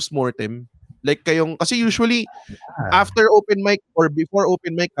kayo ng post-mortem? Like kayong, kasi usually, after open mic or before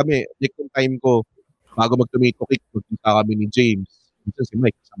open mic kami, like yung time ko, bago mag-tomato kick, magkita kami ni James. Minsan si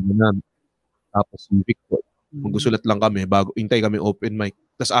Mike, kasama namin. Tapos si Victor. Magsusulat lang kami, bago, hintay kami open mic.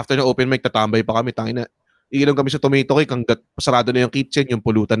 Tapos after ng open mic, tatambay pa kami, tangina. Iinom kami sa tomato kick, hanggat pasarado na yung kitchen, yung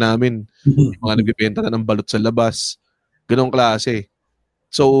pulutan namin. Mga nagbibenta na ng balot sa labas. Ganong klase.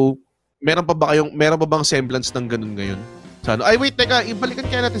 So, meron pa bang semblance ng ganun ngayon? Ay, wait, teka, ibalikan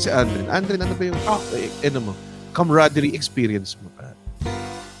kaya natin si Andren. Andren, ano ba yung camaraderie experience mo?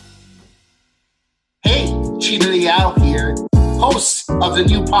 Hey, Chino Liao here, host of the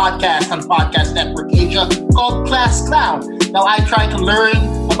new podcast on Podcast Network Asia called Class Clown. Now, I try to learn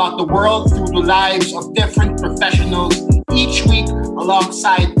about the world through the lives of different professionals each week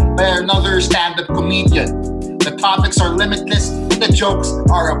alongside by another stand-up comedian. The topics are limitless and the jokes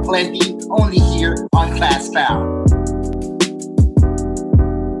are aplenty only here on Class Clown.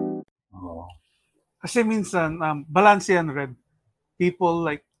 Kasi minsan, balance yan, Red. People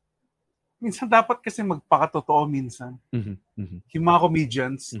like, minsan dapat kasi magpakatotoo minsan. Yung mga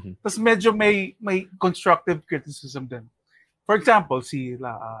comedians. Tapos medyo may constructive criticism din. For example, si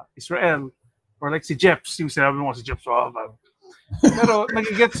Israel, or like si Jeps, yung sinabi mo si Jeps. Pero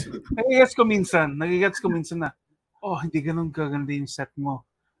nagigets ko minsan na, hindi ganun kaganda yung set mo.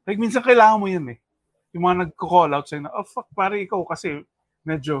 Like minsan kailangan mo yun eh. Yung mga nagko-call out sa'yo na, fuck, pare ikaw kasi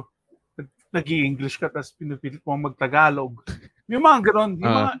medyo nag-i-English ka tapos pinipilit mo mag-Tagalog. Yung mga ganun.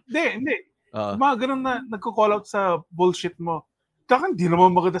 Hindi. Yung mga ganun na nagko-call out sa bullshit mo. Taka, hindi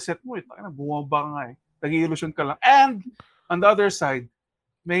naman maganda set mo. Bumaba ka nga eh. Nag-i-illusion ka lang. And, on the other side,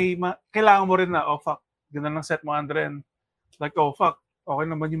 kailangan mo rin na, fuck, ganda ng set mo, Andren. Like, fuck, okay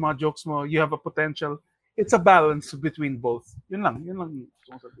naman yung mga jokes mo. You have a potential. It's a balance between both. Yun lang.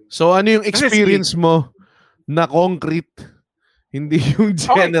 So, ano yung experience mo na concrete? Hindi yung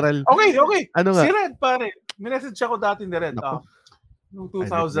general. Okay. Ano nga? Si Red, pare. Minessage ako dati ni Red. Noong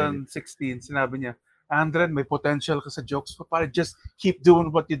 2016, sinabi niya, Andren, may potential ka sa jokes. Pare, just keep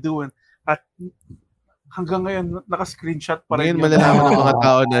doing what you're doing. At hanggang ngayon, naka-screenshot pa rin. Ngayon, malalaman ng mga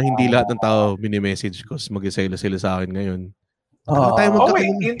tao na hindi lahat ng tao mini-message ko. Mag-isayla sila sa akin ngayon. Ano tayo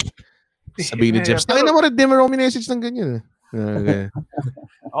magkakaroon? Sabihin ni Jeff, tayo naman rin, di mo message ng ganyan.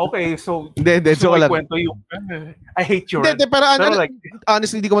 Okay, so hindi, joke lang. I hate your pero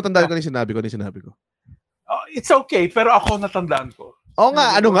honestly, hindi ko matandaan kung ano yung sinabi ko. It's okay, pero ako natandaan ko. Oo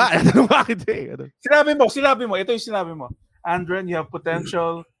nga, ano nga? Sinabi mo, ito yung sinabi mo. Andren, you have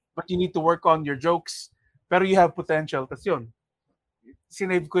potential, but you need to work on your jokes, pero you have potential. Tapos yun,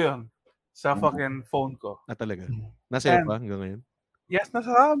 sinave ko yun sa fucking phone ko. Talaga? Nasa iyo pa hanggang ngayon? Yes,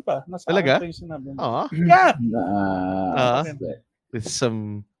 nasa akin pa. Talaga? Yeah. With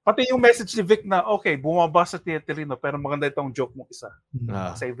some... Pati yung message ni Vic na, okay, bumaba sa Teatrino, pero maganda itong joke mo isa.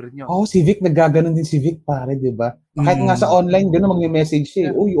 Save rin yun. Si Vic, naggaganon din si Vic, pare, di ba? Kahit nga sa online, gano'n mag-message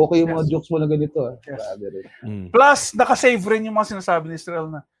siya. Uy, okay yung mga jokes mo na ganito. Plus, nakasave rin yung mga sinasabi ni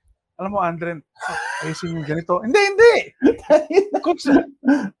Israel na, alam mo, Andren, ayusin yung ganito. Hindi!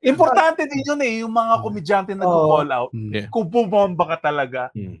 Importante din yun eh, yung mga komedyante na call out. Kung bumomba ka talaga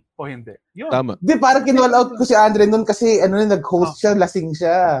o hindi. Yun. Tama. Di, parang kinall out ko si Andren nun kasi nag-host siya, lasing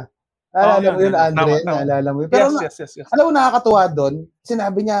siya. Alala mo yun, Andren? Alala mo yun. Pero yes. alam mo, nakakatuwa doon,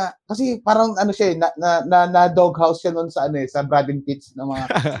 sinabi niya, kasi parang na doghouse siya nun sa sa Brad and Pitts na mga,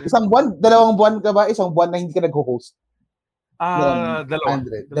 isang buwan, 2 buwan ka ba? Isang buwan na hindi ka nag-host.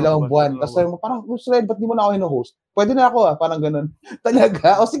 Dalawang buwan. Tapos parang, Red, ba't di mo na ako in-host? Pwede na ako parang ganun.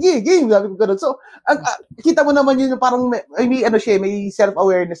 Talaga? Sige, game. Sabi ko ganun. So, kita mo naman yun, parang may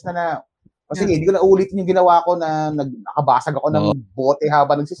self-awareness na sige, hindi ko na uulitin yung ginawa ko na nakabasag ako ng bote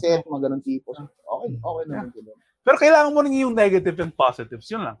habang nagsiset, mga ganun tipo. Okay naman. Pero kailangan mo rin yung negative and positives.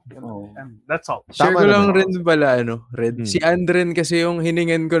 Yun lang. And that's all. Share ko lang rin pala, Red. Si Andren kasi yung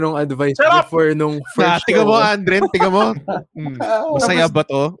hiningan ko nung advice before nung first show. Tiga mo, Andren. Tiga mo. Masaya ba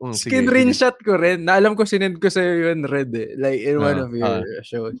to? Screenshot ko rin. Naalam ko sinend ko sa'yo yun, Red. Like, in one of your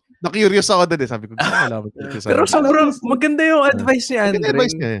shows. Na-curious ako doon Sabi ko, pero sobrang maganda yung advice ni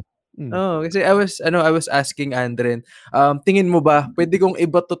Andren. Kasi I was asking Andren, tingin mo ba, pwede kong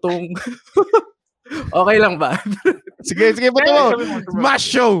iba to tong... Okay lang ba? sige, bato mo.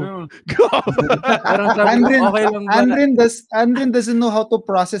 Smash show. Go. Okay lang ba? Andren doesn't know how to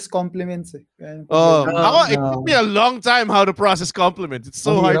process compliments. Ako, it took me a long time how to process compliments. It's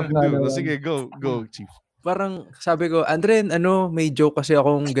so hard to do. Sige, go, Chief. Parang sabi ko, Andren, may joke kasi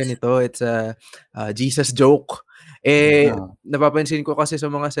akong ganito. It's a Jesus joke. Napapansin ko kasi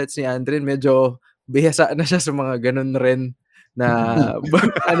sa mga sets ni Andren, medyo bihasa na siya sa mga ganun rin na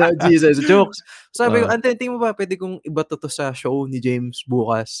Jesus jokes. Sabi ko, Andren, tingin mo ba pwede kong iba to sa show ni James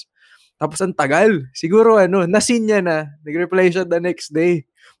bukas? Tapos ang tagal. Siguro nasin niya na. Nag-reply siya the next day.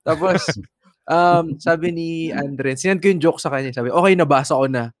 Tapos sabi ni Andren, sinend ko yung joke sa kanya. Sabi, okay, nabasa ko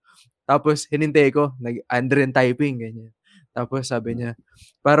na. Tapos hinintay ko, Andren typing, ganyan. Tapos sabi niya,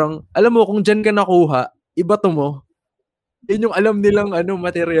 parang, alam mo, kung dyan ka nakuha, iba to mo. Yun yung alam nilang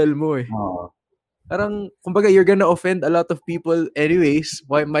material mo eh. Parang, kumbaga, you're gonna offend a lot of people anyways.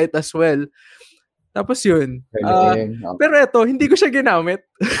 Why might as well. Tapos yun. Pero eto, hindi ko siya ginamit.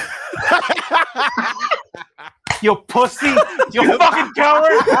 You pussy! You fucking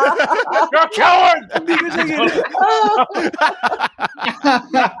coward! You're a coward! Hindi ko siya ginamit.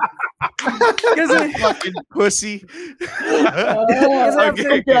 Kasi fucking pussy.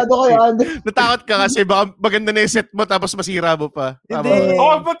 Kasi natakot ka kasi baka maganda na yung set mo tapos masira mo pa. Hindi.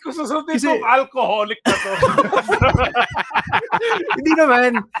 Ba't ko susundin itong alcoholic na to? Hindi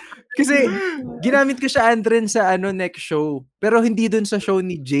naman. Kasi ginamit ko siya, Andren, sa next show. Pero hindi dun sa show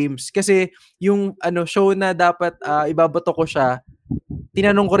ni James. Kasi yung show na dapat ibabato ko siya,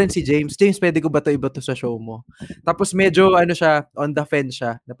 tinanong ko rin si James, pwede ko ba ito iba to sa show mo? Tapos medyo siya, on the fence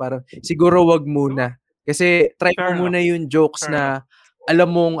siya, na parang siguro wag muna. Kasi try mo muna yung jokes na alam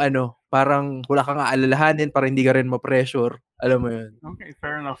mong parang wala kang aalalahanin para hindi ka rin ma-pressure. Alam mo yun. Okay,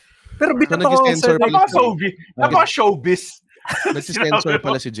 fair enough. Pero bitat ako sa napaka-showbiz. Nagsisensor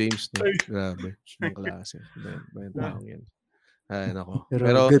pala si James. No? Grabe. Ang klase. May taong yan. Ay, nako.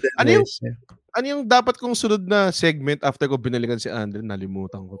 Pero ano yung dapat kong sunod na segment after ko binalikan si Andren?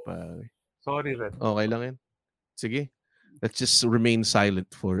 Nalimutan ko pa. Sorry, Red. Okay lang yan. Sige. Let's just remain silent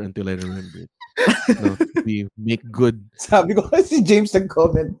until I remember it. No, we make good. Sabi ko kasi si James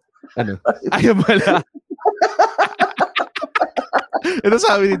nag-comment. Ano? Ayaw pala. Ito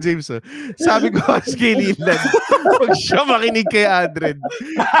sabi ni James. Sabi ko kay Leland, pag siya makinig kay Andren,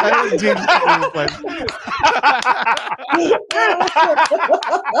 ayaw James kukupan.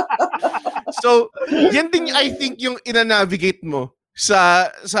 So, yan din I think yung ina-navigate mo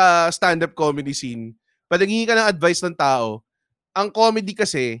sa stand-up comedy scene. Pag naghingi ka ng advice ng tao, ang comedy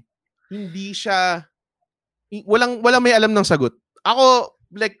kasi, hindi siya, walang may alam ng sagot. Ako,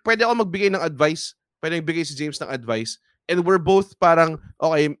 like, pwede ako magbigay ng advice, pwede magbigay si James ng advice, and we're both parang,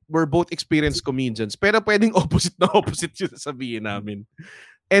 okay, we're both experienced comedians, pero pwedeng opposite yung sasabihin namin.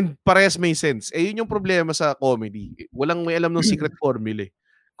 And parehas may sense. Yun yung problema sa comedy. Walang may alam ng secret formula.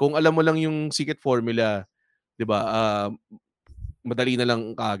 Kung alam mo lang yung secret formula, di ba, madali na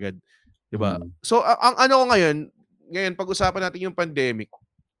lang kaagad. Di ba? So, ang ano ko ngayon, pag-usapan natin yung pandemic,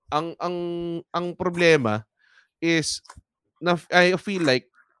 ang problema is, I feel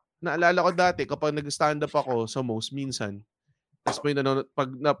like, naalala ko dati, kapag nag-stand up ako sa most minsan, tapos may pag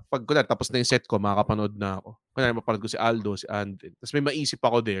tapos na yung set ko, makakapanood na ako. Kaya mapanood ko si Aldo, si Andren. Tapos may maisip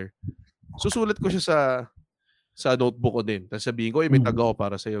ako there. Susulat ko siya sa notebook ko din. Tapos sabihin ko, may taga ko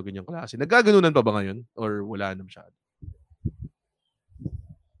para sa'yo, ganyang klase. Nagaganunan pa ba ngayon? Or wala na masyado?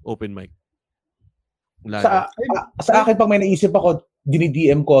 Open mic. Sa akin, pag may naisip ako,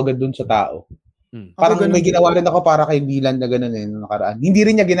 dinidm ko agad dun sa tao. Parang may ginawa rin ako para kay Dylan na gano'n nung nakaraan. Hindi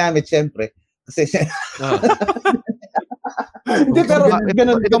rin niya ginamit, syempre. Kasi hindi, pero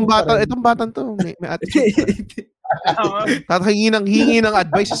itong batang to, may attitude. Hingi ng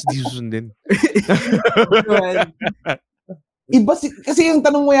advice is di susundin. Iba kasi yung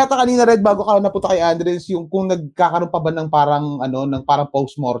tanong mo yata kanina, Red, bago ka napunta kay Andres, yung kung nagkakaroon pa ba ng parang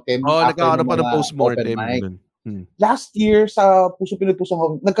post-mortem. Nagkakaroon pa ng post-mortem. Last year, sa Puso Pinoy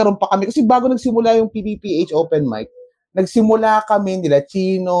Pusong, nagkaroon pa kami. Kasi bago nagsimula yung PPPH open mic, nagsimula kami nila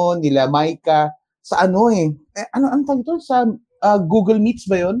Chino, nila Maika, sa ano tawag ito? Sa Google Meets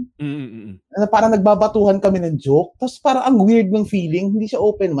ba yun? Parang nagbabatuhan kami ng joke. Tapos parang ang weird ng feeling. Hindi siya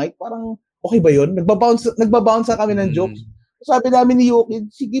open mic. Parang Okay ba yun? Nagbabounce na kami ng jokes. Sabi namin ni Yuki,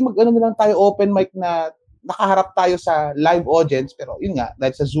 sige mag-ano na lang tayo, open mic na nakaharap tayo sa live audience. Pero yun nga,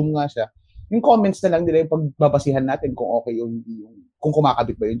 dahil sa Zoom nga siya, yung comments na lang nila yung pagbabasihan natin kung okay o hindi, kung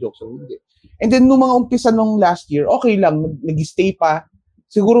kumakabit ba yung jokes o hindi. And then, nung mga umpisa nung last year, okay lang, nag-stay pa.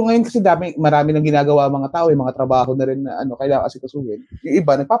 Siguro ngayon kasi marami nang ginagawa mga tao, yung mga trabaho na rin na kailangan kasi kasuhin. Yung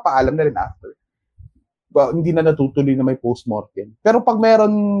iba, nagpapaalam na rin after. Hindi na natutuloy na may postmortem. Pero pag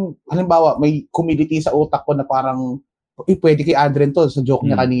meron, halimbawa, may community sa utak ko na parang, pwede kay Adrian to sa joke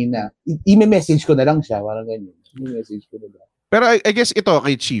niya kanina. I-message ko na lang siya. Parang ganyan. I-message ko na lang. Pero I guess ito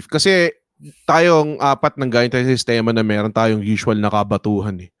kay Chief, kasi tayong apat ng ganito yung sistema na meron tayong usual na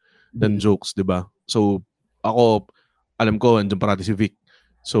kabatuhan ng jokes, di ba? So, ako, alam ko, andun parati si Vic.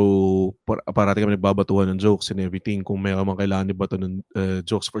 So, parati kami nagbabatuhan ng jokes and everything. Kung meron mang kailangan bato ng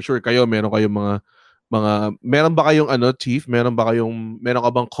jokes, for sure, meron kayong meron ba kayong Chief? Meron ka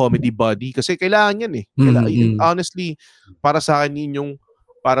bang comedy buddy? Kasi kailangan yan honestly, para sa akin yun yung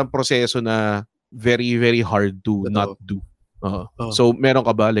parang proseso na very, very hard to not do. So, meron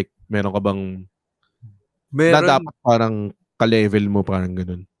ka ba? Like, meron ka bang na dapat parang ka-level mo, parang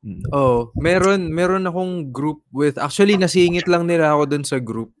ganun? Meron akong group with, actually, nasingit lang nila ako dun sa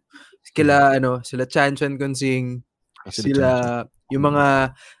group. Sila Chanchan Consing, sila, yung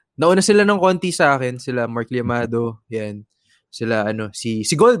mga, nauna sila ng konti sa akin, sila Mark Liamado, yan. Sila si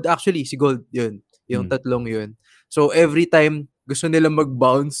Gold, actually, si Gold, yun. Yung tatlong yun. So every time gusto nila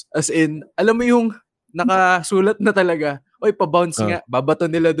mag-bounce, as in, alam mo yung nakasulat na talaga, oy, pa-bounce nga, babato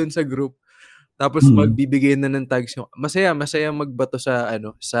nila dun sa group. Tapos magbibigay na ng tags. Masaya magbato sa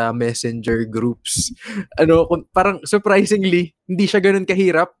sa messenger groups. Parang surprisingly, hindi siya ganoon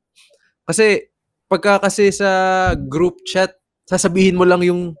kahirap. Kasi kasi sa group chat, sasabihin mo lang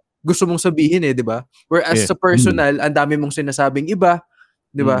yung gusto mong sabihin di ba? Whereas sa personal, ang dami mong sinasabing iba,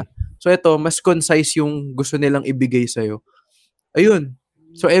 di ba? So ito, mas concise yung gusto nilang ibigay sa'yo. Ayun.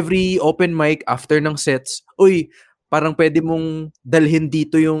 So every open mic after ng sets, parang pwede mong dalhin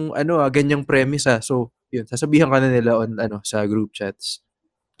dito yung ganyang premise So, yun, sasabihan ka na nila on sa group chats.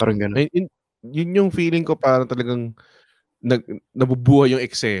 Parang gano'n. Yun yung feeling ko, parang talagang nabubuhay yung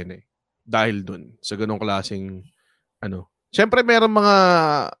eksena dahil dun sa ganong klaseng Siyempre, meron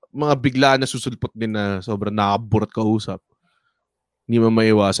mga bigla na susulpot din na sobrang nakaburot kausap. Hindi mo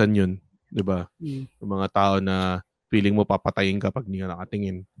maiwasan yun. Diba? Yung mga tao na feeling mo papatayin ka pag hindi ka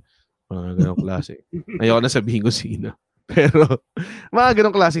nakatingin. Mga ganong klase. Ayoko na sabihin ko sino. Pero, mga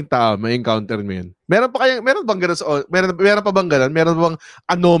ganong klaseng tao, may encounter mo yun. Meron pa bang ganun meron pa bang ganun? Meron pa bang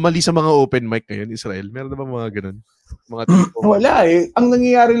anomaly sa mga open mic ngayon, Israel? Meron na bang mga ganun? Mga Wala Ang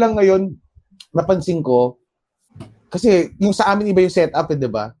nangyayari lang ngayon, napansin ko, kasi yung sa amin iba yung setup di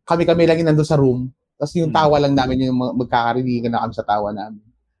ba? Kami-kami lang yung nandun sa room. Tapos yung tawa lang namin, yung magkakarinigan na kami sa tawa namin.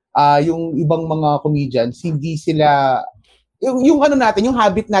 Yung ibang mga comedians, hindi sila, yung natin, yung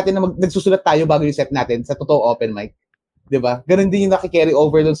habit natin na nagsusulat tayo bago yung set natin sa totoo open mic. Di ba? Ganun din yung nakikarry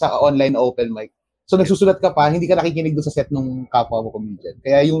over dun sa online open mic. So nagsusulat ka pa, hindi ka nakikinig dun sa set ng kapwa mo comedian.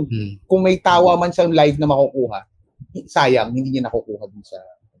 Kaya yung, kung may tawa man siyang live na makukuha, sayang, hindi niya nakukuha dun sa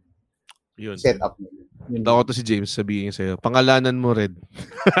setup mo. Ako to si James, sabihin sa'yo, pangalanan mo, Red.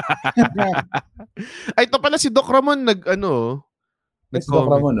 Ay, ito pala si Doc Ramon, nag-comment. Doc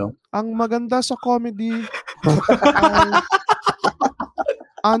Ramon, Ang maganda sa comedy,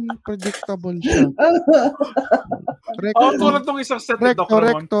 unpredictable siya. Tulad tong isang set ni Doc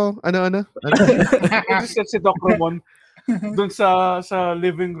Ramon. Ano? Set si Doc Ramon doon sa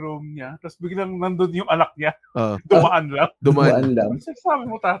living room niya. Tapos biglang nandun yung anak niya. Dumaan lang. Sabi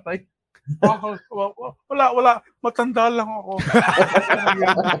mo, tatay, wala. Matanda lang ako.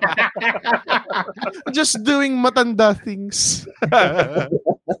 Just doing matanda things.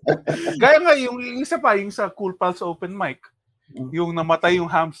 Gaya nga, yung isa pa, yung sa Cool Pals Open Mic. Yung namatay yung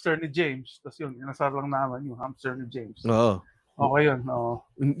hamster ni James. Tapos yun, inasar lang naman yung hamster ni James. Oo. Okay yun. Oo.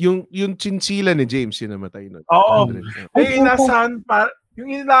 Yung chinsila ni James, yung namatay nun. Oo. Yung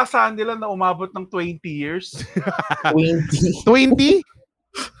inasahan nila na umabot ng 20 years. 20?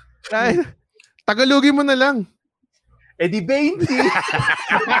 Ay, Tagalogin mo na lang. Di 20.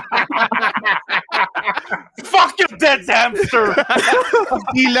 Fuck you, dead hamster!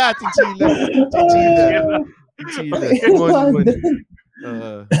 Chichila.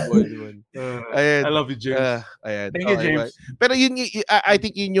 I love you, James. Thank you, James. Pero yun, I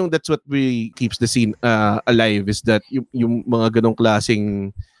think that's what keeps the scene alive, is that yung mga ganong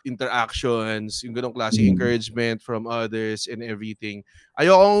klaseng interactions, yung ganong klaseng encouragement from others and everything.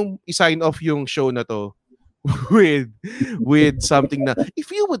 Ayokong i-sign off yung show na to with something na, if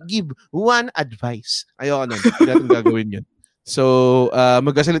you would give one advice, ayoko na, hindi natin gagawin yun. So,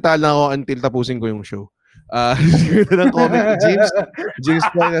 magkasalita lang ako until tapusin ko yung show. Ng comment ni James. James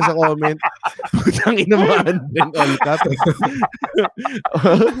po ay nasa comment. Putang ina mo, Andren, all cap.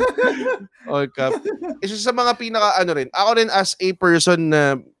 All cap. Isa sa mga pinaka, rin, ako rin as a person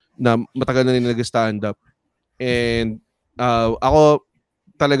na matagal na rin nag-stand up. And, ako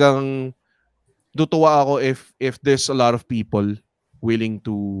talagang tutuwa ako if there's a lot of people willing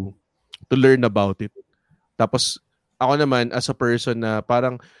to learn about it. Tapos, ako naman, as a person na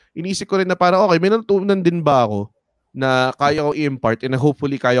parang, inisip ko rin na parang, okay, may natutunan din ba ako na kaya ko i-impart and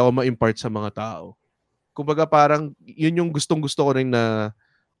hopefully kaya ko ma-impart sa mga tao. Kumbaga parang, yun yung gustong-gusto ko rin na,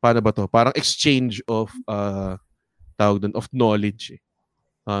 paano ba to? Parang exchange of, tawag doon, of knowledge.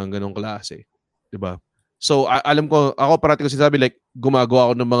 Ganong klase. Diba? So, alam ko, ako parati ko sinasabi, like,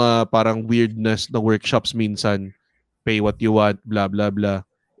 gumagawa ako ng mga parang weirdness na workshops minsan. Pay what you want, blah, blah, blah.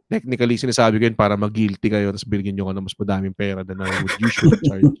 Technically, sinasabi ko yun para mag-guilty kayo tapos bilhin nyo ko na mas madaming pera than I would usually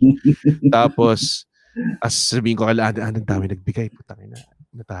charge. Tapos, as sabihin ko kala, anong dami nagbigay, putang ina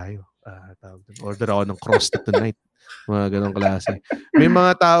na tayo. Order ako ng cross tonight. Mga ganong klase. May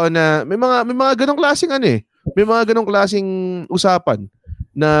mga tao na, may mga ganong klaseng may mga ganong klaseng usapan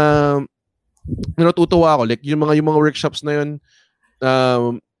na natutuwa ako. Like, yung mga workshops na yun,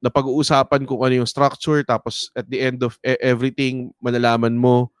 na pag-uusapan kung ano yung structure, tapos at the end of everything, malalaman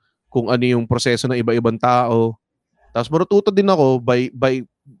mo kung ano yung proseso ng iba-ibang tao. Tapos marututo din ako by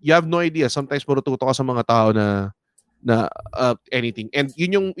you have no idea. Sometimes marututo ka sa mga tao na anything. And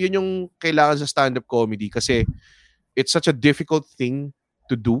yun yung kailangan sa stand-up comedy kasi it's such a difficult thing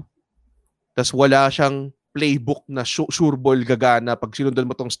to do. Tapos wala siyang playbook na sure ball gagana. Pag sinundan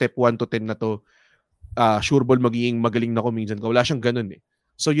mo tong step 1 to 10 na to, sure ball magiging magaling na ko minsan. Wala siyang ganun eh.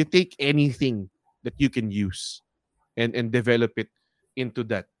 So you take anything that you can use and develop it into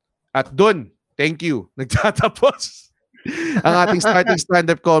that. At doon, thank you, nagtatapos ang ating starting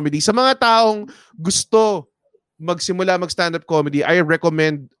stand-up comedy. Sa mga taong gusto magsimula mag-stand-up comedy, I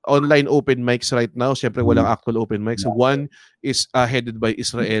recommend online open mics right now. Siyempre, walang actual open mics. So, one is headed by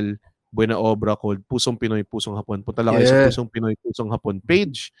Israel Buena Obra called Pusong Pinoy, Pusong Hapon. Punta lang kayo sa Pusong Pinoy, Pusong Hapon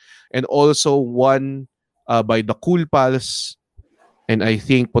page. And also one by the Cool Pals. And I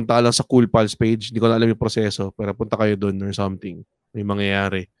think, punta lang sa Cool Pals page. Hindi ko na alam yung proseso, pero punta kayo doon or something. May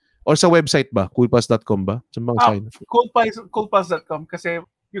mangyayari. Or sa website ba? Coolpals.com ba? Sa mga sign up? Coolpals.com kasi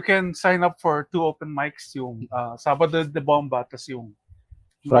you can sign up for 2 open mics, yung Sabado de Bomba, tas yung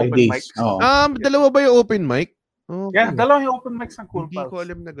Fridays. open mics. Dalawa ba yung open mic? Okay. Yeah, dalawa yung open mics ng Cool Pals. Hindi ko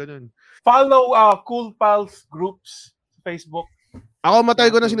alam na ganun. Follow Cool Pals groups sa Facebook. Ako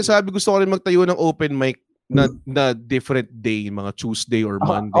matay ko na sinasabi, gusto ko rin magtayo ng open mic na different day, mga Tuesday or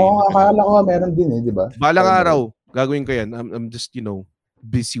Monday. Akala ko meron din di ba? Balang araw, gagawin ko yan. I'm just,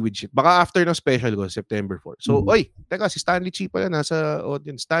 busy with shit. Baka after ng special ko, September 4. So, oy, teka, si Stanley Chi pala nasa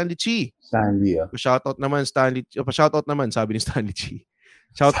audience. Stanley Chi. Pa-shoutout naman, Stanley Chi. Pa-shoutout naman, sabi ni Stanley Chi.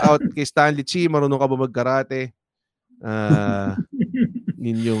 Shoutout kay Stanley Chi. Marunong ka ba mag-karate?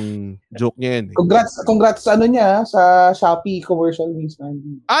 Yung joke niya yan. Congrats sa niya, sa Shopee commercial ni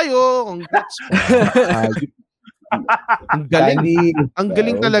Stanley. Congrats. Ang galing. Ang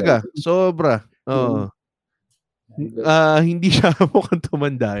galing talaga. Sobra. Hindi siya mukhang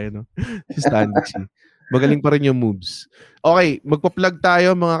tumanda si Stanley Chi. Magaling pa rin yung moves. Okay, magpa-plug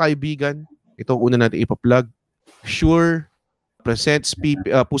tayo mga kaibigan. Ito ang una natin ipa-plug. Sure presents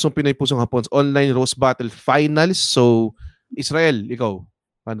Pusong Pinoy, Pusong Hapon's online roast battle finals. So, Israel, ikaw,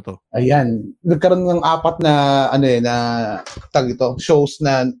 paano to? Ayan, nagkaroon ng 4 na shows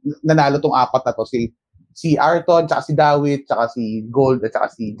na nanalo tong 4 na to. Si Arton, tsaka si Dawit, tsaka si Gold, at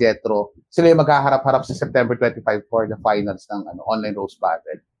tsaka si Jetro. Sila yung maghaharap-harap sa September 25 for the finals ng online roast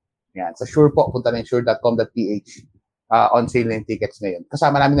battle. Yan. Sa Shure po, punta na yung shure.com.ph. On sale na yung tickets ngayon.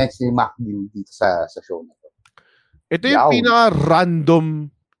 Kasama namin na si Mac din dito sa show na to. Ito yung pinaka-random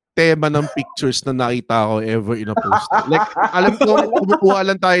tema ng pictures na nakita ko ever in a post. Like, alam ko, kumukuha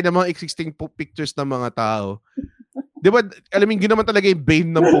lang tayo ng mga existing pictures ng mga tao. Di ba, alam mo, ginaman talaga yung bane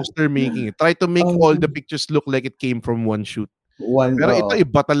ng poster making. Try to make all the pictures look like it came from one shoot. Pero ito,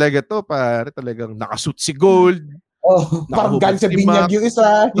 iba talaga to, pare. Talagang nakasuit si Gold. Parang gan sa binyag yung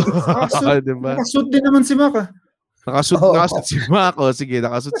isa. Diba? Nakasuit din naman si Mac. Nakasuit si Mac. Sige,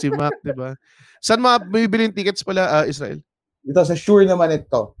 nakasuit si Mac, diba? Saan mabibili yung tickets pala, Israel? Ito, sa Shure naman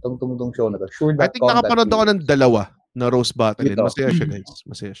ito. Tong show na to. Shure.com. I think nakapanood ako ng 2 na roast battle. Masaya siya, guys.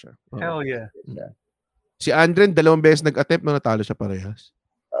 Masaya siya. Hell yeah. Si Andren, 2 beses nag-attempt na natalo siya parehas.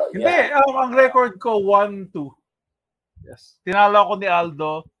 Hindi, ang record ko 1-2. Yes. Tinalo ako ni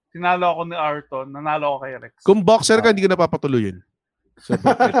Aldo, tinalo ako ni Arton, nanalo ako kay Rex. Kung boxer ka, hindi ka napapatuloyin.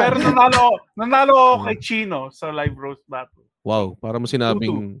 Pero nanalo ako kay Chino sa live roast battle. Wow, para mo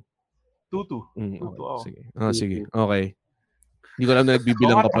sinabing... Tutu. Sige. Sige. Okay. Hindi ko alam na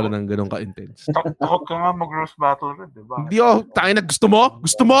nagbibilang ka pala ng ganun ka-intense. Takot ka nga mag-roast battle rin, di ba? Hindi tayo na gusto mo?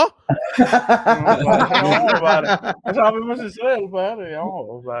 Gusto mo? Sabi mo si Swell, pare.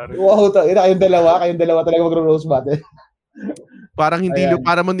 Pare. Wow, kayong dalawa talaga mag-roast battle. Parang hindi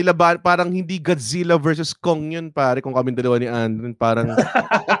parang hindi Godzilla versus Kong yun, pare, kung kaming dalawa ni Andren.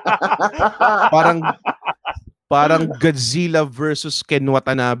 Parang Godzilla versus Ken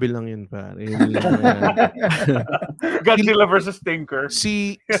Watanabe lang yun, pare. Godzilla versus Tinker.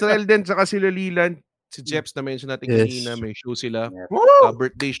 Si Israel din, saka si Lalilan, si Jeps na mention natin kanina, may show sila.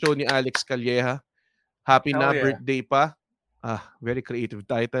 Birthday show ni Alex Calleja. Happy na birthday pa. Very creative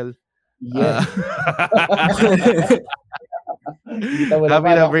title. Yeah.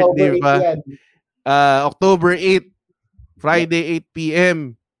 Happy na birthday pa. October 8, Friday 8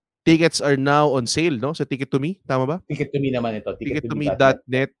 p.m. Tickets are now on sale, no? Sa Ticket to Me, tama ba? Ticket to Me naman ito.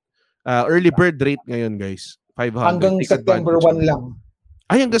 Tickettome.net. Early bird rate ngayon, guys. 500. Hanggang September 1 lang.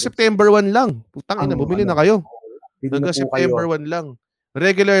 Ay, hanggang September 1 lang. Putang ina, bumili na kayo. Hanggang September 1 lang.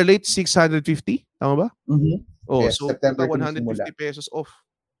 Regular rate, 650. Tama ba? Mm-hmm. So September 150 pesos off.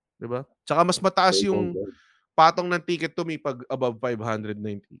 Diba? Tsaka mas mataas yung patong ng Ticket to Me pag above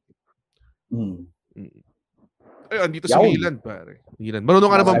 590. Ay, andito si Lilan, pare. Lilan.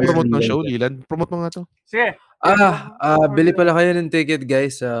 Marunong ka na bang promote ng show, Lilan? Promote mo nga to. Sige. Bili pala kayo ng ticket,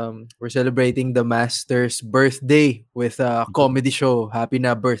 guys. We're celebrating the Master's birthday with a comedy show. Happy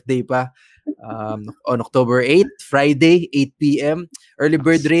na birthday pa. On October 8, Friday, 8 p.m. Early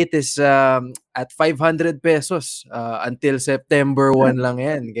bird rate is at 500 pesos until September 1 lang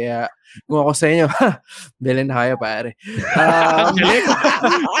yan. Kaya kung ako sa inyo, bilhin na kayo, pare.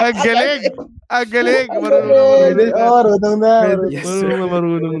 Ang galing.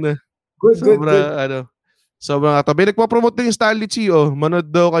 Marunong na. Good. Sobrang atabi. Nagpo-promote din yung Stanley Chi, manood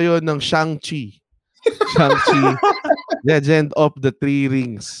daw kayo ng Shang-Chi. Legend of the Three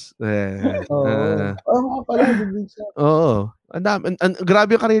Rings.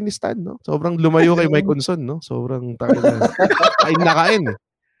 Grabe yung career ni Stan, no? Sobrang lumayo kay Mike Unson, no? Sobrang kain na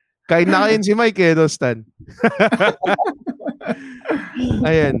kain si Mike, no, Stan?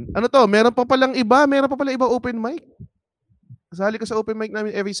 Ayan. Ano to? Meron pa palang iba open mic. Kasali ka sa open mic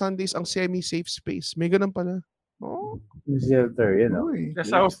namin every Sundays, ang semi-safe space. May ganun pala. Shelter, Yes,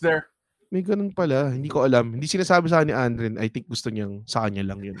 I was there. May ganun pala. Hindi ko alam. Hindi sinasabi sa ni Andren. I think gusto niyang sa kanya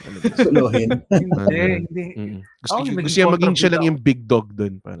lang yun. Suluhin. Hindi. Gusto niya maging siya lang yung big dog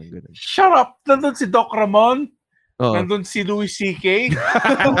doon. Parang ganun. Shut up! Nandun si Doc Ramon. Nandun si Louis C.K.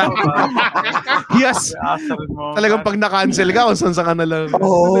 Yes! Talagang pag na-cancel ka, kung saan ka na lang.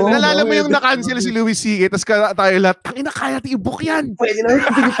 Nalala mo yung na-cancel si Louis C.K. Tapos tayo lahat, tangina, kaya i-book yan. Pwede na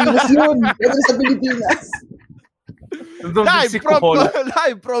sa Pilipinas yun. Pwede na sa Pilipinas.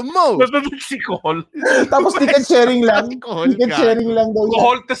 Live promo. Nandun si Kohol. Tapos ticket sharing lang. Ticket sharing lang daw.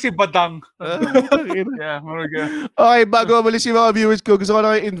 Kohol kasi Badang. Okay, bago malis yung mga viewers ko, gusto ko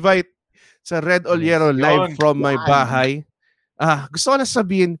na invite sa Red Oliero live from my bahay. Gusto ko na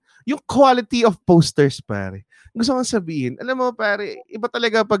sabihin, yung quality of posters, pare. Gusto ko na sabihin, alam mo, pare, iba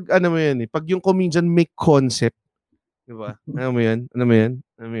talaga pag, pag yung comedian may concept. Diba? Ano mo yan?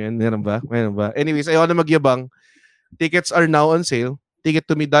 Meron ba? Anyways, ayaw na magyabang. Tickets are now on sale.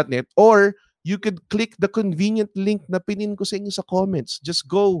 Tickettome.net. Or, you could click the convenient link na pinin ko sa inyo sa comments. Just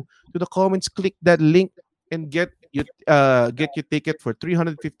go to the comments, click that link, and get your ticket for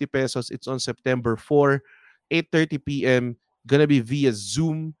 350 pesos. It's on September 4, 8:30 p.m. Gonna be via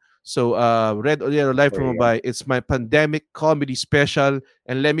Zoom. So Red Oliero live from Mumbai. It's my pandemic comedy special.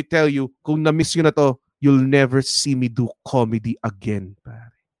 And let me tell you, kung na-miss yun na to, you'll never see me do comedy again,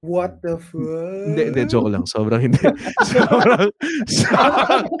 pare. What the fuck? Hindi, joke lang. Sobrang hindi.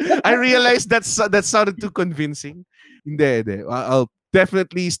 I realized that sounded too convincing. Hindi. I'll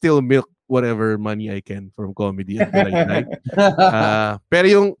definitely still milk whatever money I can from comedy at the right night. Pero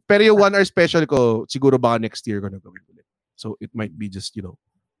yung 1 hour special ko, siguro baka next year ko na gawin ulit. So it might be just,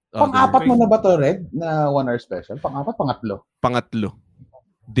 pang-apat mo na ba to, Red? Na 1 hour special? Pang-apat, pangatlo? Pangatlo.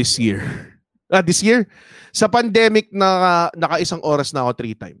 This year. This year? Sa pandemic, naka-isang oras na ako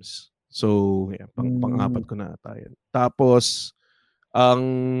 3 times. So, pang-apat ko na tayo. Tapos, ang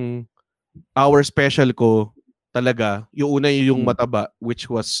hour special ko, talaga, yung una yung Mataba,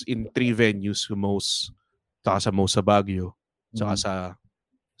 which was in 3 venues, saka sa Mosa Baguio, saka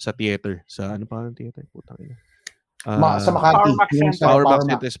sa theater. Sa ano pa ang theater? Putang ina. Sa Makati. Power Max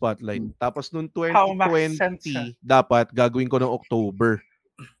Center Spotlight. Tapos noong 2020, dapat gagawin ko ng October.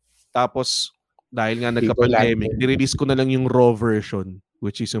 Tapos dahil nga nagka-pandemic, nirelease ko na lang yung raw version,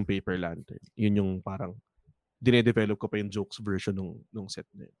 which is yung Paper Lantern. Yun yung parang dinedevelop ko pa yung jokes version nung set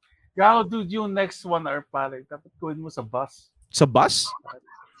na yun. Gago, dude, yung next 1 hour pala, dapat gawin mo sa bus. Sa bus?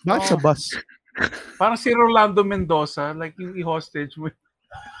 Bakit sa bus? Parang si Rolando Mendoza, like yung i-hostage mo.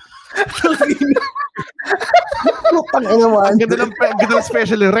 Ang ganda ng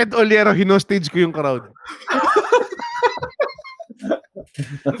special. Red Oliero, hinostage ko yung crowd.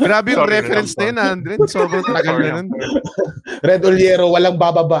 Grabe yung reference na yun, Andre. Sobrang tagal na nun. Red Oliero, walang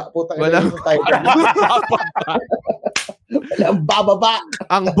bababa. Walang bababa.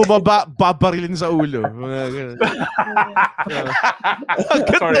 Ang bumaba, babarilin sa ulo. Ang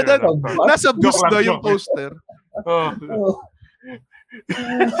ganda na. Nasa bus na yung poster.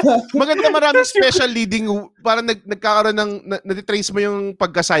 Maganda, maraming special leading. Parang nagkakaroon ng natitrace mo yung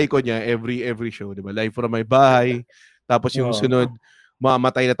pagka-psycho niya every show, di ba? Live from My Bahay. Tapos yung sunod,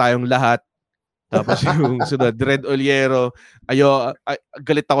 mamatay na tayong lahat. Tapos yung sunod, Red Oliero,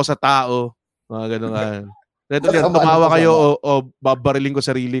 galit ako sa tao. Mga ganun nga. Red Oliero, tumawa kayo o babariling ko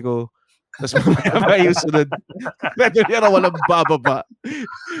sarili ko. Tapos mamaya yung sunod, Red Oliero, walang bababa.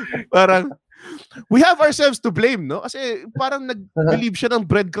 Parang, we have ourselves to blame, no? Kasi parang nag-believe siya ng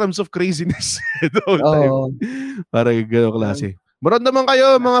breadcrumbs of craziness. Parang gano'ng klase. Maroon naman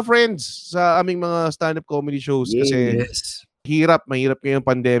kayo, mga friends, sa aming mga stand-up comedy shows. Kasi mahirap ngayong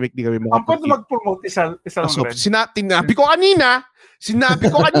pandemic. Di kami Ang pwede mag-promote isa lang rin. Sinabi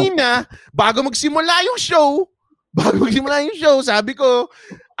ko kanina, bago magsimula yung show, sabi ko,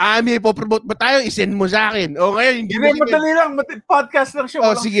 may po-promote ba tayo? I-send mo sa akin. O ngayon, hindi madali lang. Podcast lang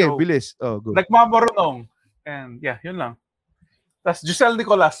siya. Sige, show. Bilis. Go. Nagmamarunong. And yun lang. Tapos Giselle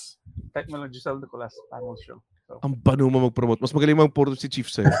Nicolas. Type mo lang Giselle Nicolas. Panel show. So. Ang bano mo mag-promote. Mas magaling mag-promote si Chief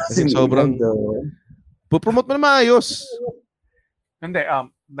sa'yo. Kasi sobrang... Po-promote mo na maayos. Hindi.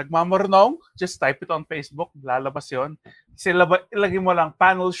 Nagmamarunong. Just type it on Facebook. Lalabas yun. Ilagay mo lang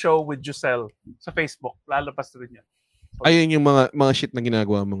panel show with Giselle sa Facebook. Lalabas rin yun. Ayun yung mga shit na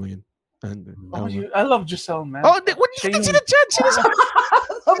ginagawa mo ngayon. I love Giselle, man. What do you think sinachat?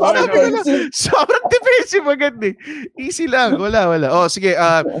 Sobrang defensive agad eh. Easy lang. Wala. Sige.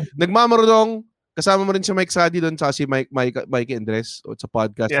 Nagmamarunong. Kasama mo rin si Mike Sadi doon sa si Mike Andres sa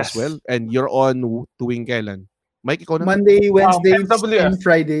podcast as well. And you're on tuwing kailan? Mike, ikaw na? Monday, Wednesdays, and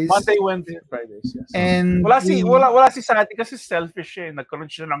Fridays. Monday, Wednesday, and Fridays, yes. And wala si Sadi kasi selfish eh. Nagkaroon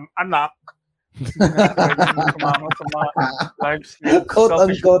siya ng anak. Sa mga live stream.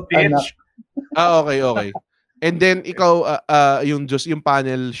 Quote-unquote anak. Okay. And then, ikaw, yung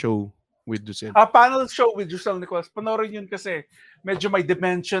panel show with Giselle. Panel show with Giselle Nicolas. Panoorin yun kasi medyo may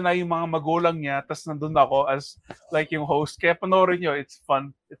dementia na yung mga magulang niya, tas nandun ako as like yung host. Kaya panoorin nyo, it's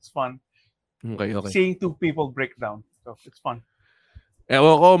fun. Okay. Seeing two people break down. So, it's fun.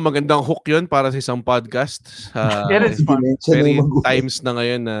 Ewan ko, magandang hook yun para sa isang podcast. It is fun. Very times na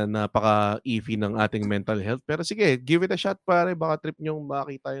ngayon na napaka-iffy ng ating mental health. Pero sige, give it a shot pare. Baka trip nyo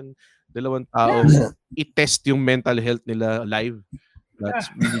makita yung dalawang tao. I-test yung mental health nila live.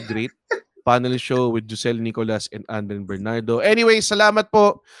 That's really great. Panel show with Giselle Nicolas and Andren Bernardo. Anyway, salamat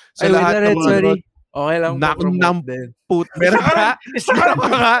po sa lahat ng mga sorry. Okay lang. Meron ka?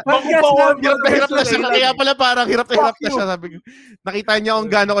 Hirap na siya. Kaya pala parang hirap na siya. Sabi ko, nakita niya kung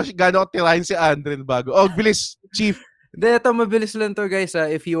gaano ko tirahin si Andren bago. Bilis, Chief. Ito, mabilis lang to guys.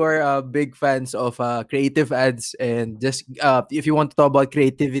 If you are big fans of creative ads and just if you want to talk about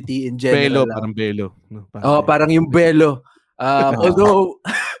creativity in general. Parang Belo. No, parang yung Belo. Although,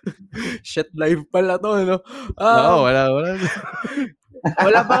 shit live pala to, no? Wala.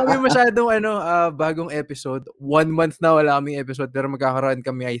 Wala pa kami masyadong bagong episode. 1 month na wala kaming episode pero magkakaroon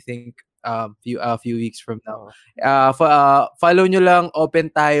kami I think few weeks from now. Follow nyo lang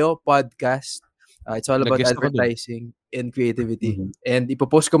Open Tayo podcast. It's all about advertising and creativity. Mm-hmm. And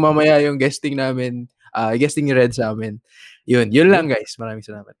ipopost ko mamaya yung guesting namin, guesting ni Red sa amin. Yun lang guys. Maraming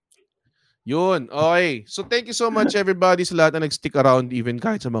salamat. Yun. Okay. So thank you so much everybody sa lahat na nag-stick around even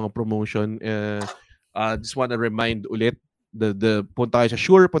kahit sa mga promotion. Just want to remind ulit the punta kayo sa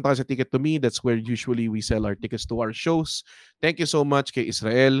Shure, punta kayo sa Ticket to Me. That's where usually we sell our tickets to our shows. Thank you so much kay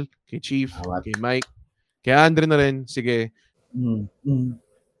Israel, kay Chief, kay Mike, kay Andre na rin. Sige.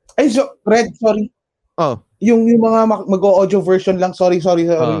 Ay, Red, sorry. Yung mga mag-audio version lang. Sorry,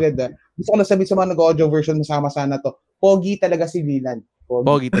 Red. Gusto ko na sabihin sa mga nag-audio version, masama sana to. Pogi talaga si Lilan.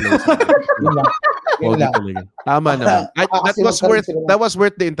 Pogi talaga. Pogi talaga. Tama naman. That was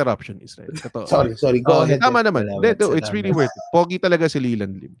worth the interruption, Israel. Totoo. Sorry. Go ahead. Tama naman. It's really worth it. Pogi talaga si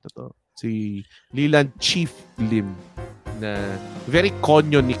Lilan Lim. Totoo. Si Lilan Chief Lim na very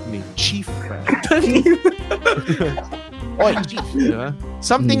konyo nickname. Chief. Oy, chief. Diba?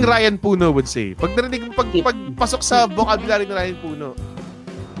 Something Ryan Puno would say. Pag narinig mo, pagpasok sa vocabulary ng Ryan Puno,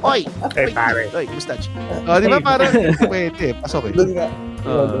 oy! pare. Oy, kumusta, chief? Di ba parang pwede, pasok eh. Doon nga.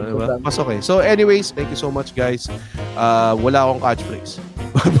 Diba? Pasok eh. So anyways, thank you so much guys. Wala akong catchphrase.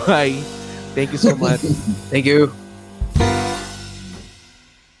 Bye-bye. Thank you so much. Thank you.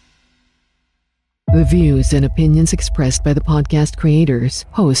 The views and opinions expressed by the podcast creators,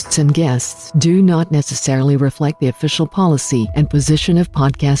 hosts, and guests do not necessarily reflect the official policy and position of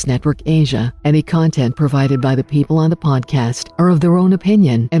Podcast Network Asia. Any content provided by the people on the podcast are of their own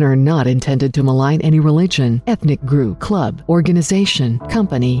opinion and are not intended to malign any religion, ethnic group, club, organization,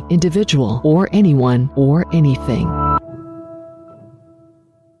 company, individual, or anyone or anything.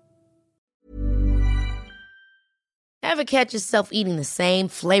 Ever catch yourself eating the same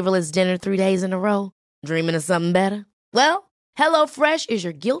flavorless dinner 3 days in a row? Dreaming of something better? Well, HelloFresh is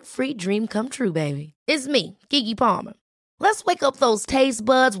your guilt-free dream come true, baby. It's me, Keke Palmer. Let's wake up those taste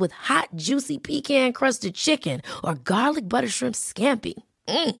buds with hot, juicy pecan-crusted chicken or garlic butter shrimp scampi.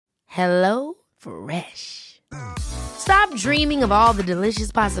 Hello Fresh. Stop dreaming of all the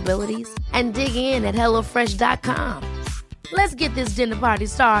delicious possibilities and dig in at HelloFresh.com. Let's get this dinner party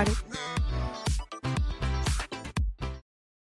started.